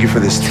 Thank you for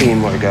this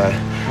team, Lord God.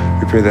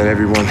 We pray that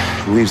everyone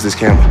leaves this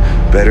camp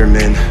better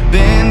men.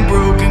 Been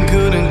broken,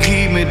 couldn't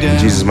keep me down. In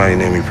Jesus' mighty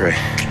name we pray.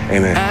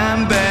 Amen.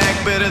 I'm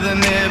back better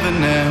than ever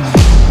now.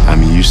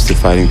 I'm used to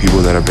fighting people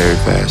that are very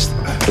fast.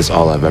 That's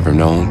all I've ever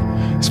known,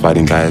 is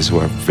fighting guys who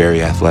are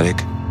very athletic,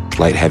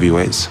 light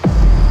heavyweights.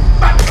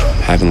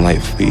 Having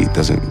light feet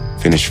doesn't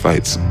finish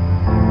fights.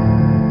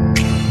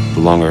 The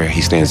longer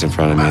he stands in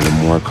front of me, the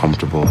more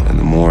comfortable and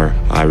the more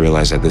I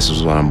realize that this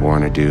is what I'm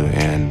born to do,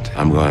 and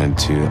I'm going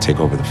to take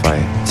over the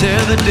fight.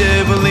 Tell the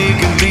devil he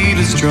can lead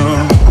us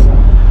strong.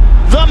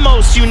 The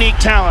most unique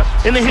talent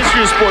in the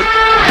history of sport.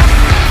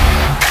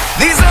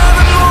 These are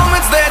the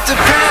moments that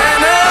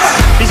define us.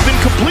 He's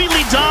been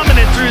completely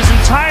dominant through his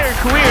entire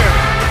career.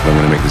 I'm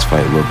going to make this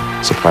fight look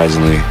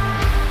surprisingly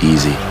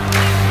easy.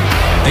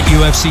 At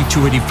UFC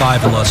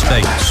 285 in Las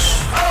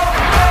Vegas,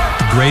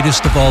 the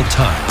greatest of all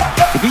time.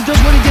 If he does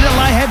what he did at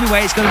light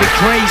heavyweight, it's going to be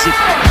crazy.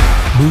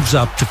 Moves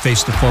up to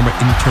face the former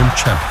interim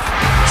champion.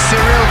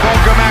 Ciryl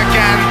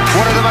Gane,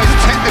 one of the most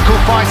technical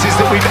fighters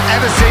that we've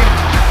ever seen.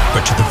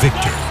 But to the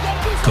victor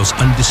goes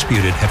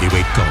undisputed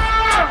heavyweight gold.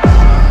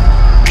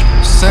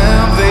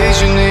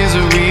 Salvation is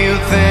a real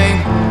thing.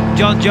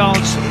 Jon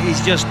Jones is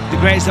just the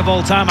greatest of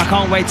all time. I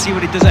can't wait to see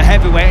what he does at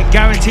heavyweight.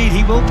 Guaranteed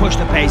he will push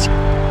the pace.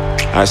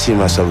 I see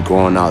myself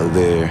going out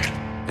there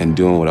and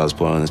doing what I was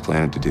put on this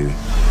planet to do.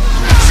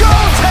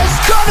 Jones has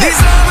done it!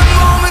 These are the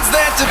moments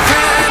that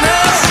define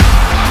us.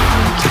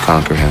 To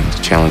conquer him,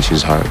 to challenge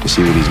his heart, to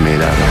see what he's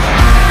made out of.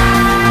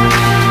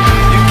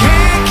 You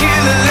can't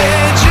kill a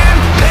legend,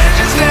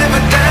 legends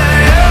never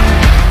die.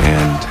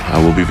 And I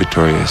will be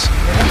victorious.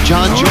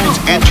 Jon Jones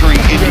entering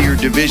into your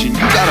division.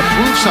 You gotta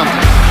prove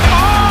something.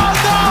 Oh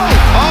no!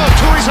 Oh,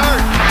 Tory's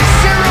hurt.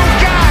 Ciryl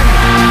Gane!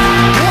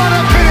 What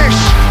a finish!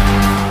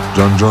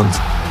 Jon Jones,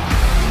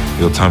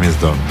 your time is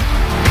done.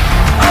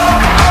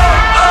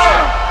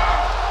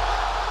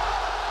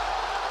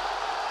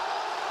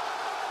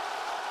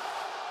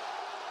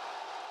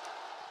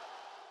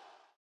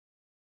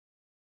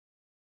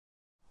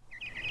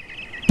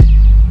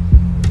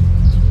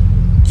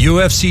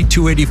 UFC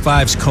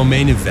 285's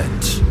co-main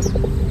event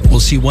will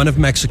see one of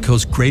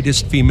Mexico's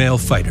greatest female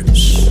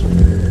fighters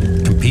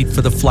compete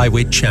for the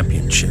flyweight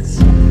championship.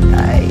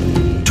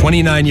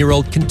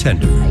 29-year-old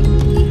contender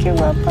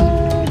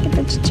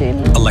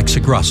Alexa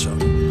Grasso.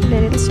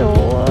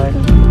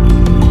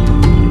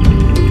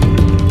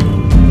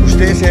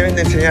 Ustedes se deben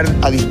de enseñar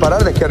a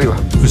disparar de aquí arriba.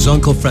 Whose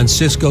uncle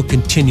Francisco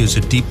continues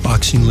a deep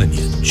boxing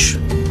lineage.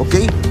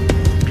 ¿Ok?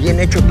 Bien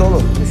hecho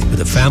todo.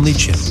 With a family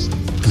gym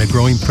and a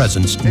growing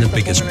presence in the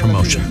biggest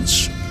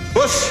promotions.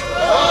 Push!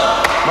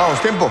 Vamos,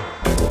 tiempo.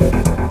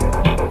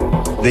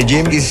 The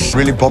gym is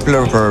really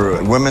popular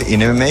for women in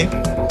MMA.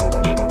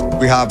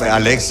 We have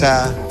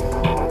Alexa,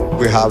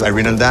 we have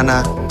Irene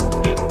Aldana.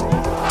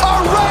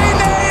 Irene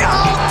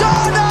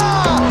Aldana!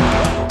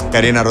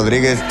 Karina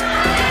Rodriguez.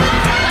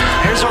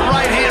 There's a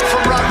right hand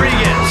from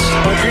Rodriguez.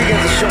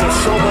 Rodriguez is showing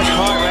so much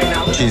heart right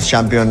now. She's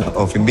champion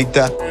of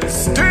Invicta.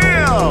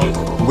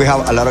 Still! We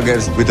have a lot of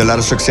girls with a lot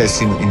of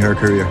success in her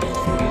career.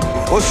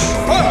 Push.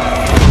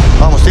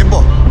 Vamos,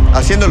 tiempo.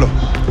 Haciéndolo.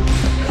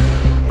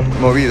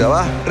 Movida,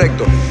 va.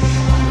 Recto.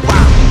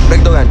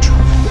 Recto gancho.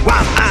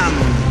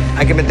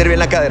 Hay que meter bien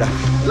la cadera.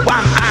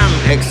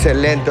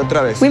 Excelente,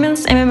 otra vez.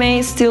 Women's MMA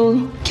is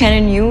still kind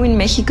of new in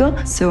Mexico,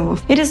 so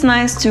it is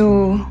nice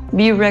to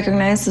be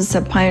recognized as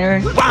a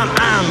pioneer.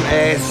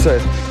 Eso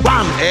es.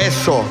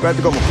 Eso.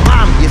 Espérate como.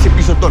 Y ese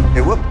pisotón.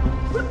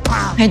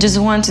 I just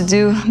want to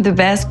do the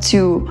best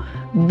to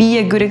be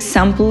a good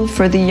example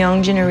for the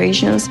young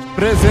generations.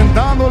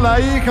 Presentando la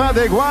hija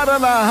de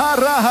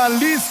Guadalajara,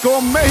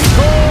 Jalisco,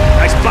 Mexico.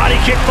 Nice body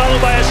kick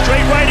followed by a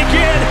straight right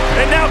again.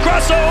 And now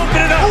Grasso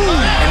opening up.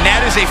 And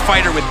that is a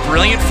fighter with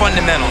brilliant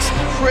fundamentals.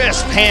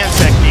 Crisp hand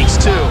techniques,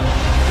 too.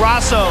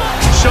 Grasso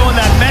showing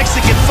that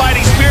Mexican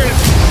fighting spirit.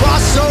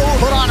 Grasso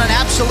put on an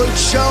absolute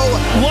show.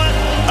 What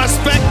a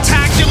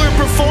spectacular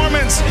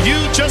performance. You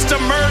just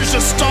emerged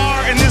a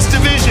star in this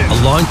division. A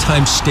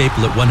longtime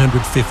staple at 115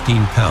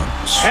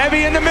 pounds.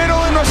 Heavy in the middle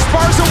and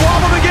Esparza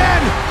wobbled again.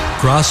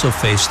 Grasso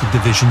faced the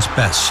division's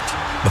best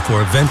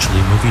before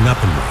eventually moving up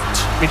in weight.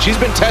 I mean, she's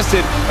been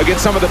tested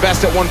against some of the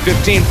best at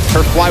 115.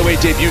 Her flyweight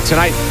debut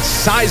tonight,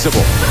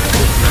 sizable.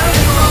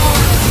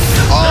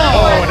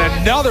 Oh, and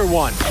another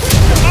one.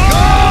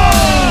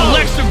 Oh!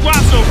 Alexa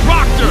Grasso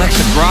rocked her.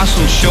 Alexa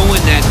Grasso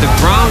showing that the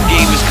ground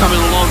game is coming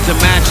along to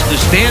match the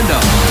stand-up.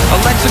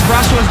 Alexa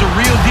Grasso is the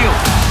real deal.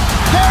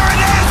 There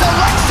it is,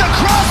 Alexa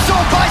Grasso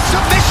by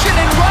submission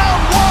in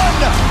round one.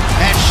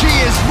 And she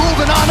is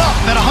moving on up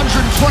at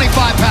 125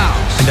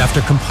 pounds. And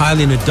after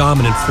compiling a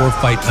dominant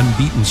 4-fight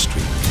unbeaten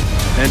streak.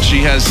 And she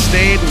has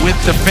stayed with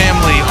the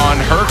family on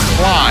her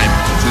climb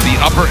to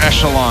the upper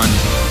echelon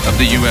of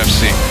the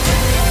UFC.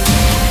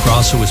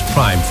 Grasso is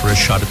primed for a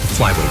shot at the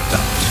flyweight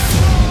belt.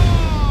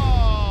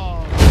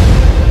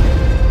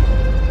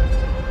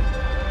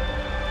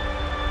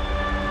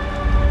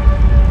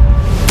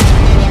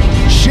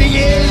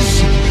 She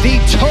is the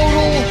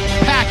total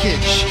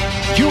package.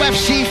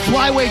 UFC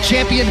flyweight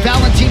champion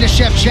Valentina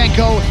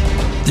Shevchenko.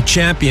 The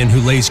champion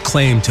who lays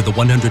claim to the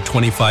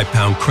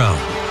 125-pound crown.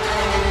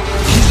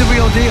 She's the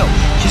real deal.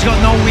 She's got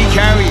no weak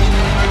areas.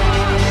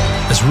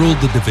 Has ruled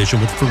the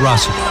division with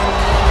ferocity.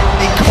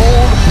 A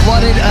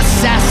cold-blooded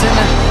assassin.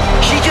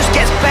 She just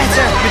gets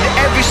better with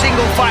every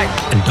single fight.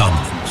 And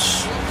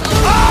dominance.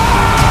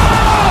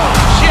 Oh!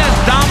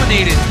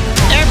 dominated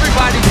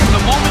everybody from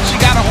the moment she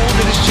got a hold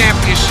of this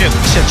championship.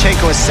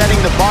 Shevchenko is setting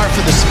the bar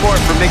for the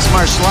sport for mixed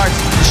martial arts.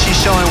 She's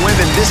showing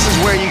women this is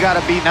where you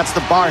gotta be, and that's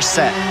the bar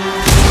set.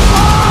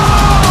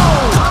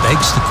 It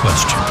begs the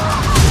question.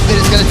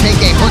 It is gonna take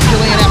a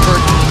Herculean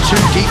effort to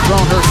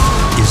dethrone her.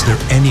 Is there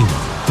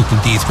anyone who can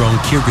dethrone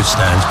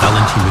Kyrgyzstan's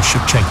Valentina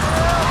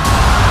Shevchenko?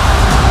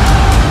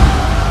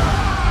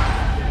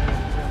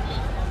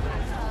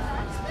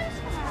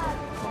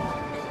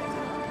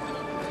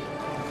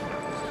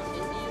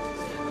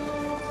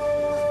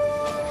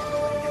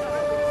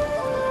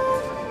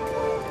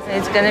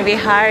 It's gonna be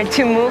hard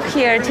to move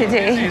here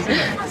today.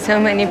 So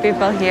many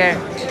people here.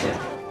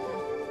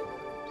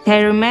 I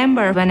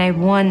remember when I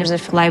won the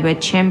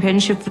flyweight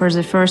championship for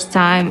the first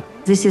time.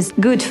 This is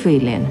good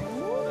feeling.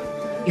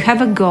 You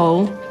have a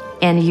goal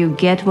and you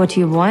get what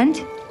you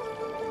want,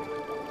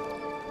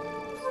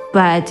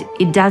 but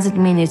it doesn't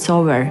mean it's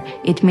over.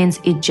 It means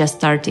it's just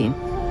starting.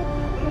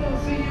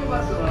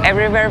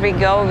 Everywhere we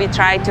go, we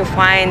try to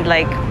find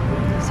like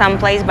some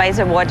place by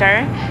the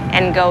water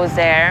and go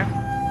there.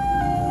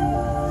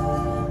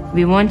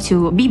 We want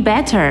to be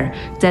better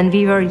than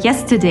we were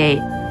yesterday.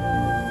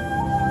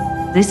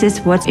 This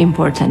is what's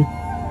important.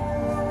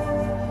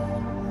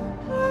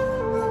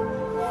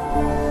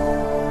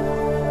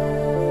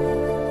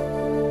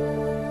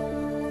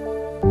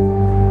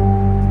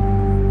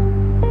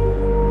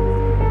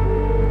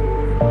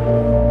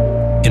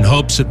 In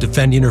hopes of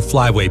defending her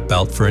flyweight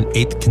belt for an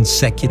 8th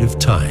consecutive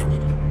time,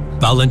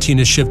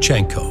 Valentina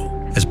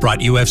Shevchenko has brought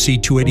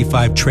UFC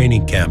 285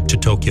 training camp to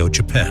Tokyo,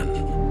 Japan,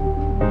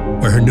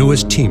 where her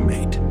newest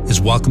teammate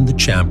has welcomed the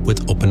champ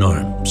with open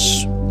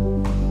arms.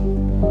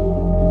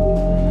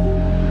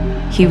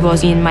 He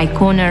was in my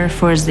corner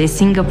for the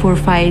Singapore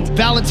fight.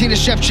 Valentina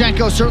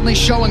Shevchenko certainly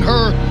showing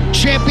her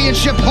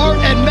championship heart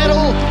and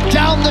mettle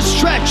down the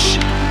stretch.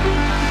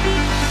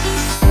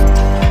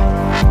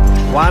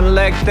 One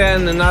leg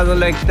 10, another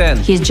leg 10.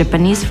 He's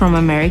Japanese from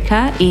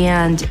America,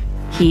 and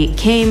he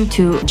came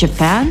to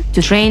Japan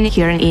to train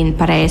here in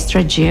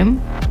Paraestra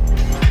Gym.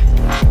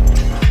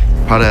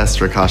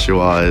 Paraestra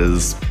Kashiwa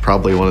is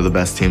probably one of the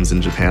best teams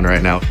in Japan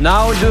right now.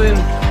 Now doing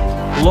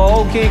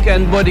low kick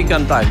and body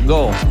contact.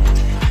 Go.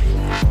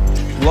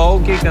 Low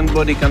kick and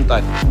body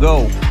contact.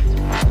 Go.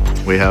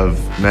 We have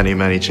many,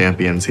 many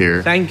champions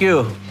here. Thank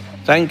you.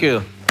 Thank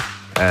you.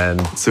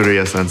 And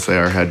Tsuruya Sensei,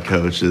 our head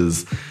coach,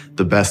 is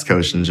the best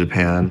coach in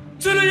Japan.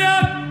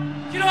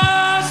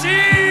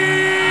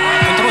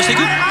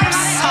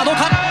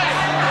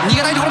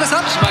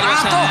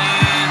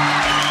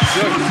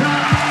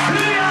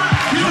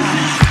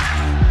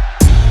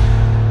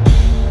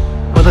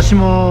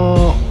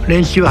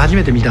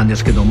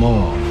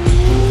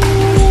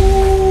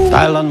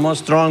 Thailand more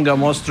stronger,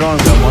 more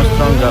stronger, more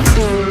stronger.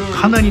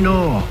 かなり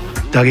の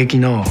打撃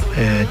の、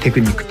テク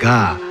ニック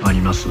があり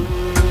ます。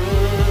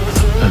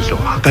なんでしょう、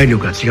破壊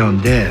力が違う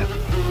んで、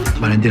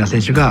バレンティナ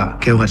選手が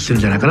KO勝ちする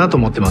んじゃないかなと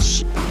思ってま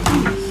す。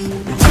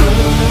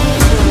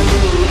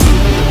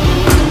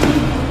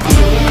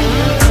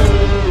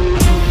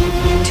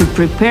To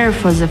prepare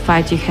for the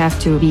fight, you have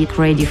to be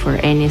ready for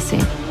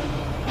anything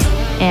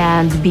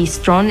and be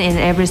strong in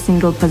every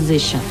single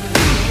position.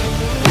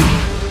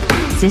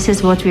 This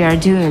is what we are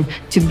doing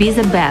to be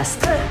the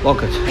best.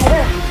 Look it.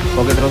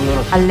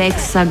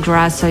 Alexa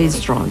Grasso is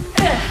strong.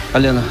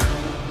 Alena.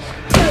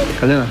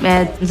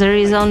 But there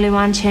is only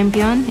one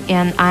champion,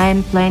 and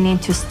I'm planning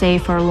to stay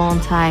for a long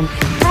time.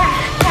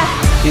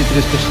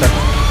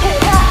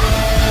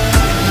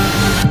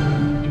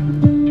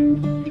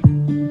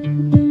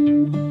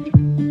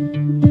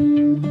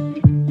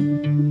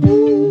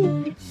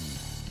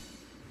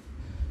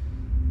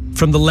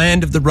 From the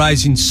land of the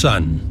rising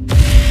sun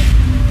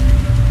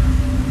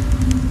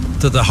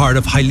to the heart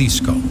of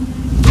Jalisco,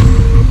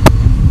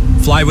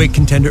 flyweight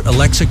contender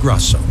Alexa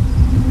Grasso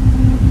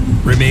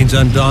remains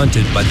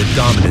undaunted by the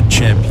dominant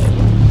champion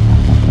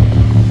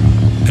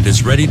and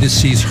is ready to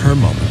seize her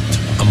moment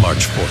on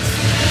March 4th.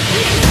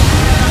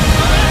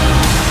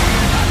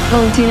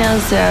 Valentina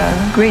is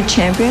a great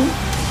champion,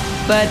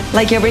 but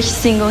like every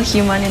single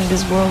human in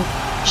this world,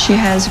 she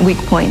has weak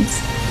points.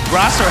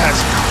 Grasso has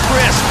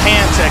crisp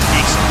hand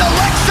techniques.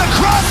 Alexa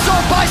Grasso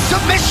by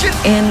submission.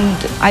 And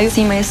I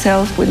see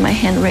myself with my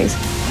hand raised.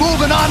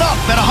 Moving on up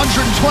at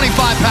 125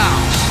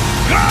 pounds.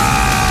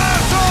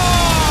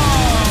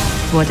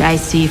 What I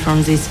see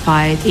from this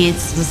fight,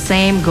 it's the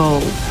same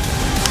goal.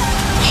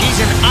 She's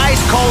an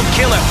ice-cold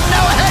killer.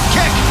 Now a head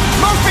kick.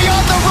 Murphy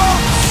on the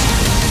ropes.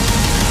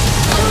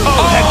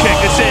 Oh, head kick,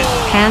 that's it.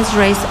 Hands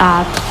raised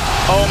up.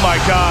 Oh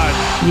my God.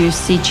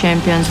 UFC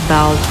champion's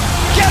belt.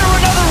 Get her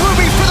another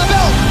ruby for the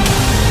belt.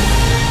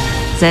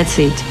 That's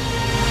it.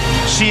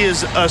 She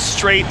is a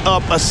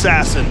straight-up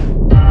assassin.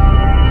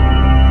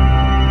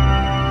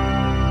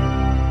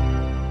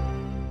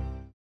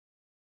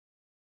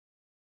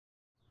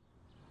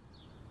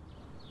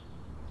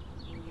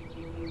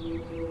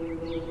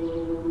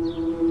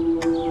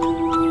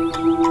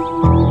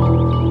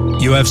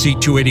 UFC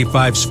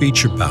 285's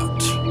feature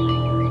bout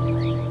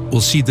will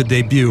see the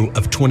debut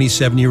of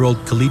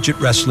 27-year-old collegiate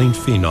wrestling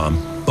phenom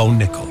Bo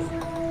Nickel.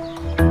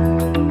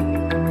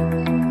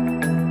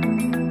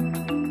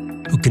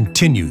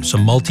 continues a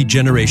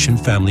multi-generation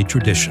family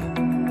tradition.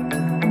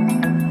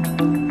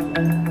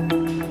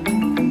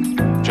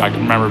 I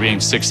can remember being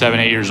 6, 7,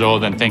 8 years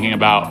old and thinking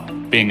about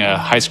being a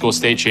high school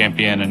state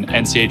champion, an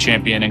NCAA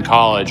champion in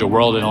college, a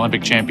world and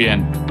Olympic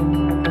champion.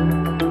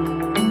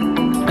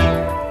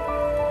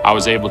 I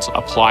was able to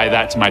apply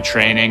that to my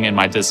training and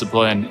my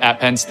discipline at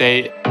Penn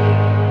State.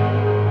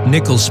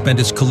 Nichols spent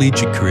his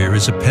collegiate career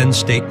as a Penn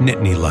State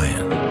Nittany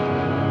Lion,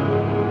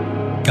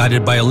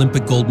 guided by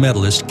Olympic gold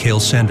medalist Cael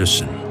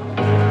Sanderson.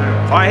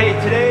 All right, hey,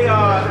 today,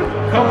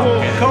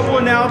 couple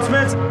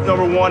announcements.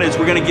 Number one is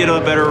we're gonna get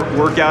a better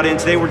workout in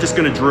today. We're just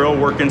gonna drill,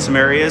 work in some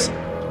areas.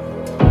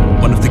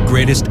 One of the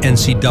greatest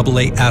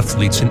NCAA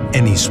athletes in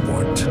any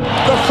sport.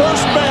 The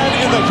first man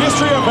in the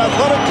history of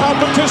athletic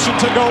competition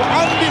to go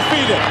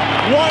undefeated.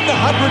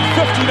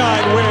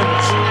 159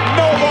 wins,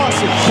 no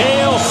losses.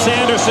 Cael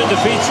Sanderson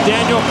defeats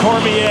Daniel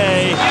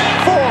Cormier.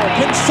 4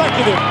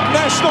 consecutive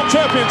national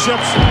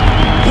championships.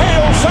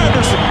 Cael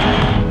Sanderson.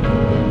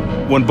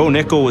 When Bo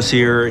Nickal was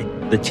here,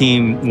 the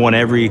team won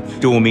every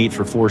dual meet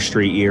for 4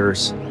 straight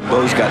years.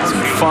 Bo's got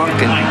some funk,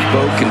 and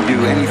Bo can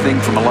do anything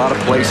from a lot of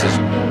places.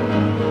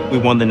 We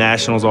won the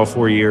Nationals all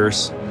 4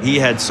 years. He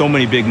had so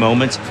many big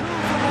moments. Oh,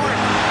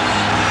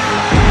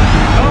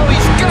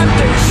 he's got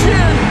the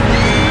chin!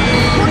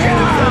 Look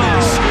at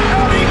this!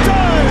 And he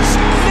does!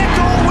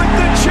 Nickal with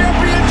the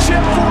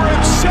championship for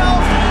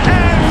himself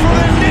and for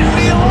the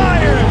Nittany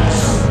Lions!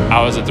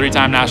 I was a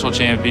 3-time national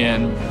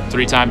champion,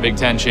 3-time Big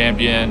Ten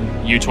champion,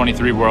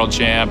 U23 world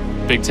champ,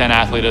 Big Ten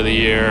Athlete of the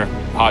Year,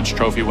 Hodge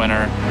Trophy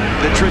winner.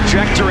 The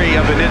trajectory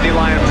of the Nittany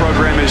Lion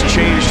program has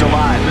changed a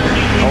lot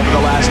over the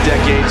last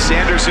decade.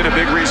 Sanderson a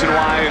big reason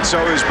why, and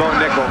so is Bo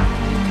Nickal.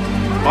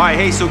 All right,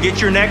 hey, so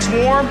get your necks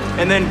warm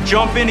and then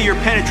jump into your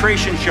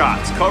penetration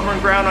shots, covering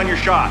ground on your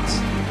shots.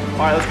 All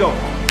right, let's go.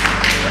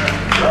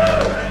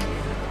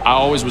 I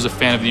always was a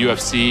fan of the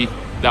UFC.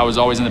 That was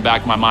always in the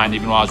back of my mind,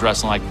 even while I was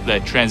wrestling, like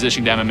that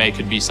transitioning to MMA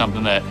could be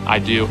something that I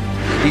do.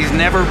 He's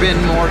never been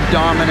more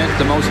dominant,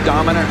 the most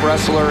dominant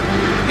wrestler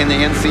in the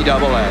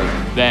NCAA.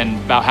 Then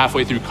about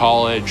halfway through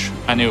college,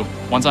 I knew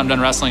once I'm done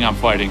wrestling, I'm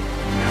fighting.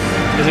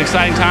 It's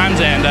exciting times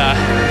and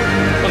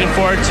looking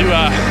forward to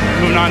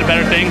moving on to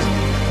better things.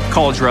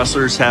 College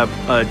wrestlers have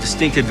a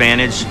distinct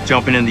advantage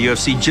jumping in the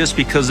UFC just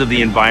because of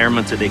the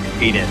environment that they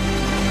compete in.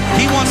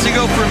 He wants to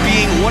go from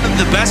being one of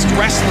the best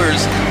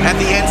wrestlers at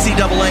the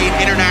NCAA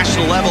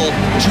international level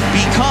to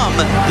become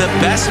the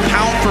best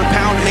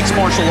pound-for-pound mixed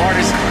martial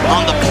artist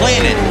on the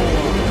planet.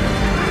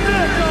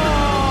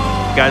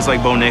 Guys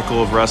like Bo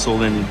Nickal have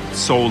wrestled in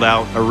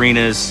sold-out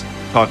arenas,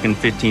 talking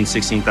 15,000,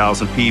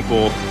 16,000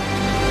 people.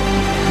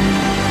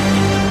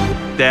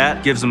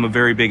 That gives them a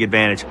very big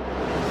advantage.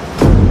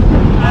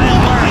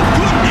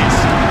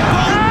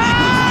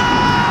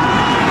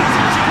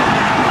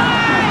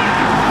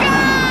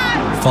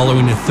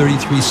 Following a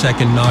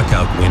 33-second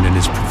knockout win in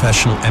his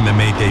professional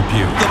MMA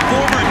debut. The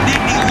former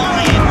Nittany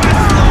Lion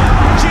wrestler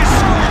just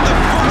scored the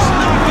first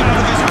knockout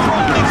of his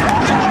pro.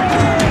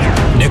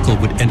 Nickal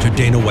would enter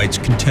Dana White's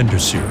Contender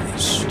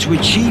Series. To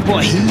achieve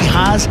what he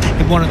has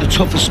in one of the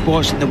toughest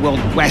sports in the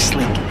world,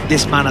 wrestling,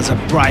 this man has a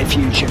bright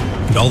future.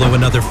 And although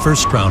another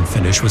first-round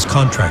finish was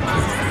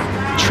contract-worthy.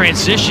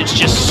 Transitions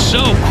just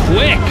so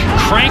quick.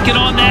 Cranking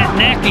on that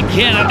neck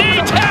again. And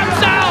he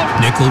taps out!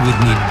 Nickal would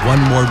need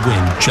one more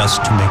win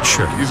just to make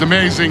sure. He's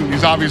amazing.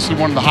 He's obviously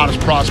one of the hottest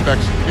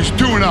prospects. He's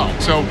 2-0.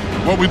 So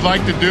what we'd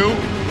like to do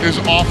is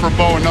offer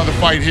Bo another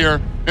fight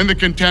here in the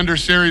Contender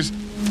Series.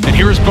 And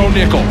here is Bo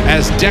Nickal,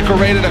 as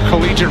decorated a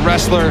collegiate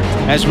wrestler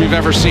as we've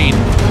ever seen.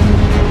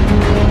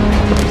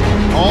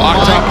 Oh my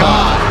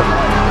God.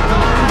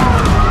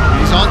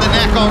 He's on the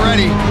neck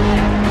already.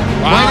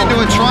 Wow. Right into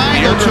a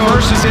triangle. He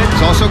reverses it.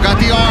 He's also got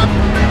the arm.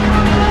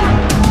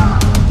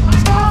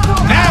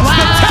 That's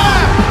the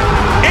tap!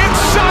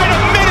 Inside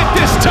a minute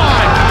this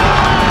time!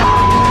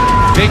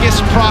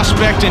 Biggest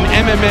prospect in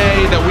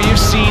MMA that we have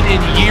seen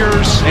in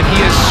years, and he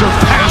has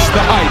surpassed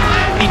the hype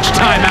each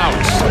time out.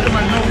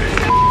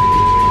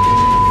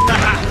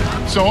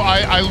 So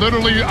I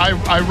literally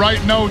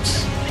write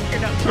notes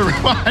to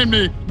remind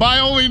me. My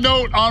only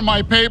note on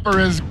my paper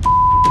is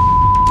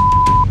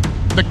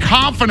the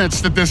confidence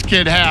that this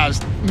kid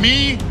has.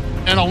 Me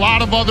and a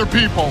lot of other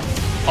people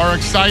are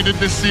excited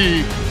to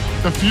see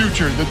the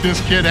future that this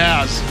kid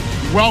has.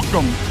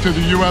 Welcome to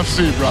the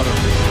UFC, brother.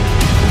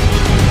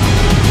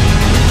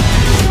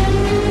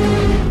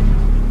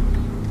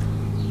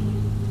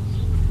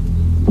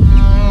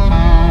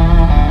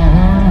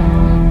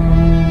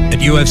 At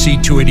UFC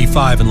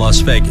 285 in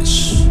Las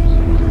Vegas,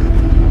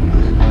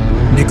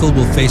 Nickal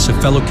will face a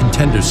fellow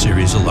Contender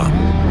Series alum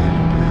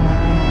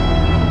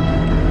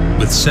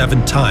with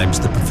 7 times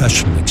the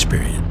professional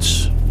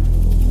experience.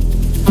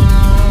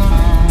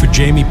 For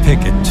Jamie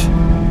Pickett,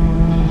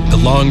 the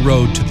long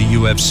road to the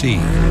UFC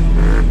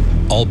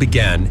all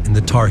began in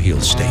the Tar Heel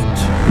state.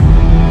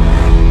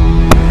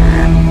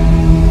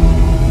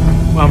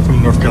 Well, I'm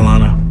from North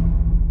Carolina,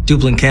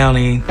 Duplin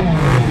County.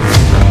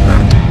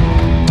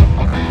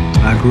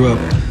 I grew up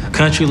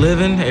country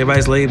living,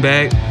 everybody's laid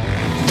back,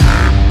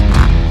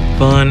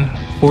 fun,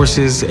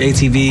 horses,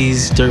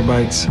 ATVs, dirt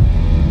bikes.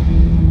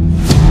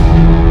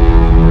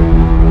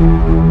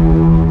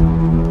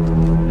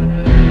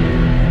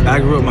 I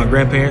grew up with my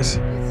grandparents.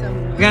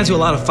 I got into a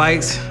lot of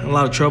fights, a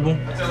lot of trouble.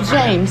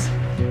 James.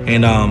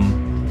 And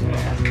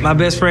my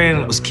best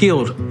friend was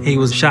killed. He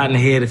was shot in the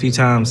head a few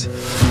times.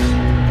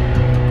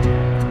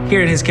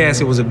 Here in his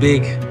casket was a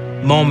big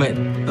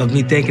moment of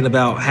me thinking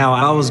about how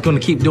I was going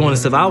to keep doing the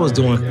stuff I was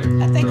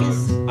doing.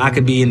 I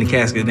could be in the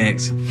casket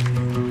next.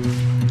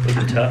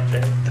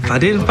 If I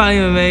didn't fight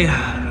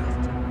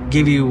MMA,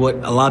 give you what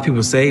a lot of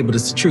people say, but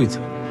it's the truth.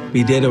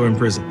 Be dead or in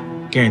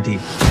prison, guaranteed.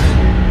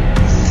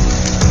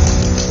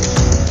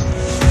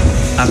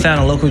 I found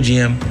a local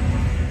gym.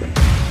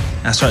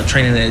 I started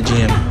training at that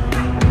gym.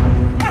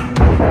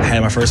 I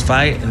had my first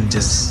fight and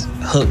just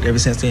hooked ever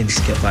since then.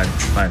 Just kept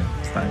fighting.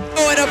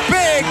 Oh, and a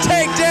big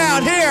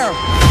takedown here.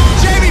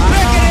 Jamie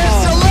Pickett is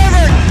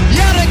delivered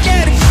yet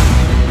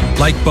again.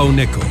 Like Bo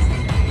Nickel,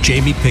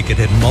 Jamie Pickett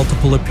had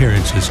multiple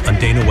appearances on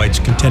Dana White's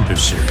Contender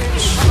Series.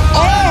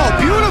 Oh,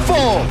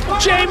 beautiful.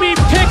 Jamie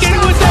Pickett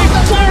with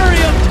a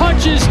flurry of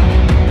punches.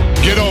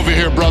 Get over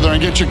here, brother,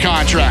 and get your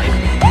contract.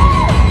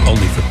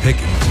 Only for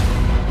Pickett,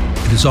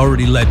 it has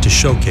already led to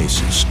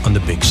showcases on the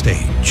big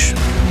stage.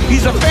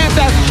 He's a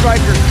fantastic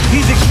striker.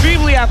 He's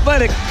extremely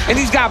athletic, and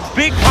he's got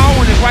big power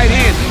in his right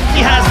hand.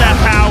 He has that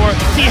power.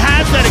 He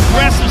has that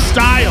aggressive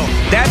style.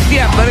 That's the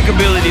athletic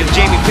ability of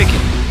Jamie Pickett.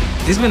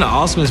 It's been an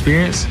awesome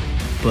experience,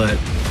 but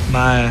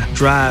my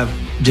drive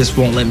just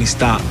won't let me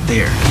stop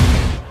there.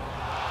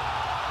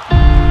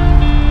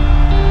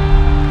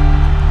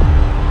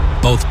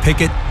 Both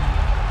Pickett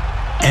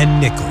and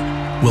Nickel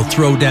will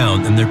throw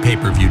down in their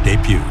pay-per-view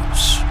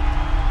debuts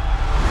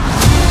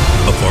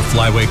before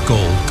flyweight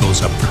gold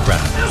goes up for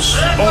grabs.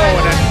 Oh,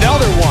 and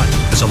another one.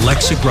 As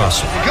Alexa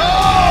Grasso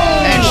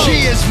And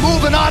she is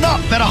moving on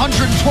up at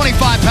 125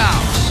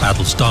 pounds.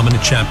 battles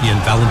dominant champion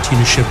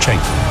Valentina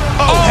Shevchenko.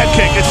 Oh, head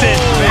kick, it's in.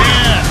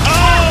 Man.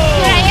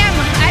 Here I am.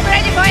 I'm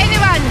ready for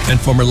anyone. And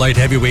former light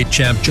heavyweight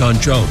champ John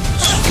Jones.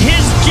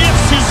 His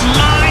gifts, his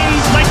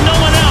mind, like no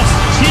one else.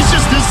 He's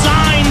just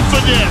designed for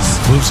this.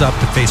 Moves up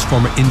to face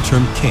former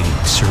interim king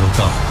Cyril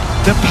Gahn.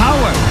 The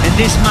power in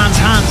this man's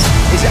hands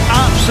is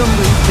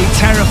absolutely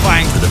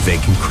terrifying. For the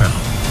vacant crown.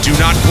 Do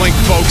not blink,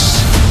 folks.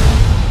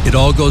 It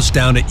all goes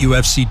down at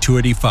UFC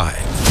 285,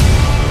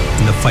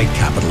 in the fight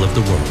capital of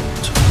the world.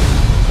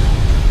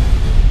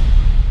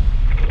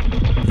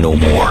 No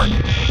more.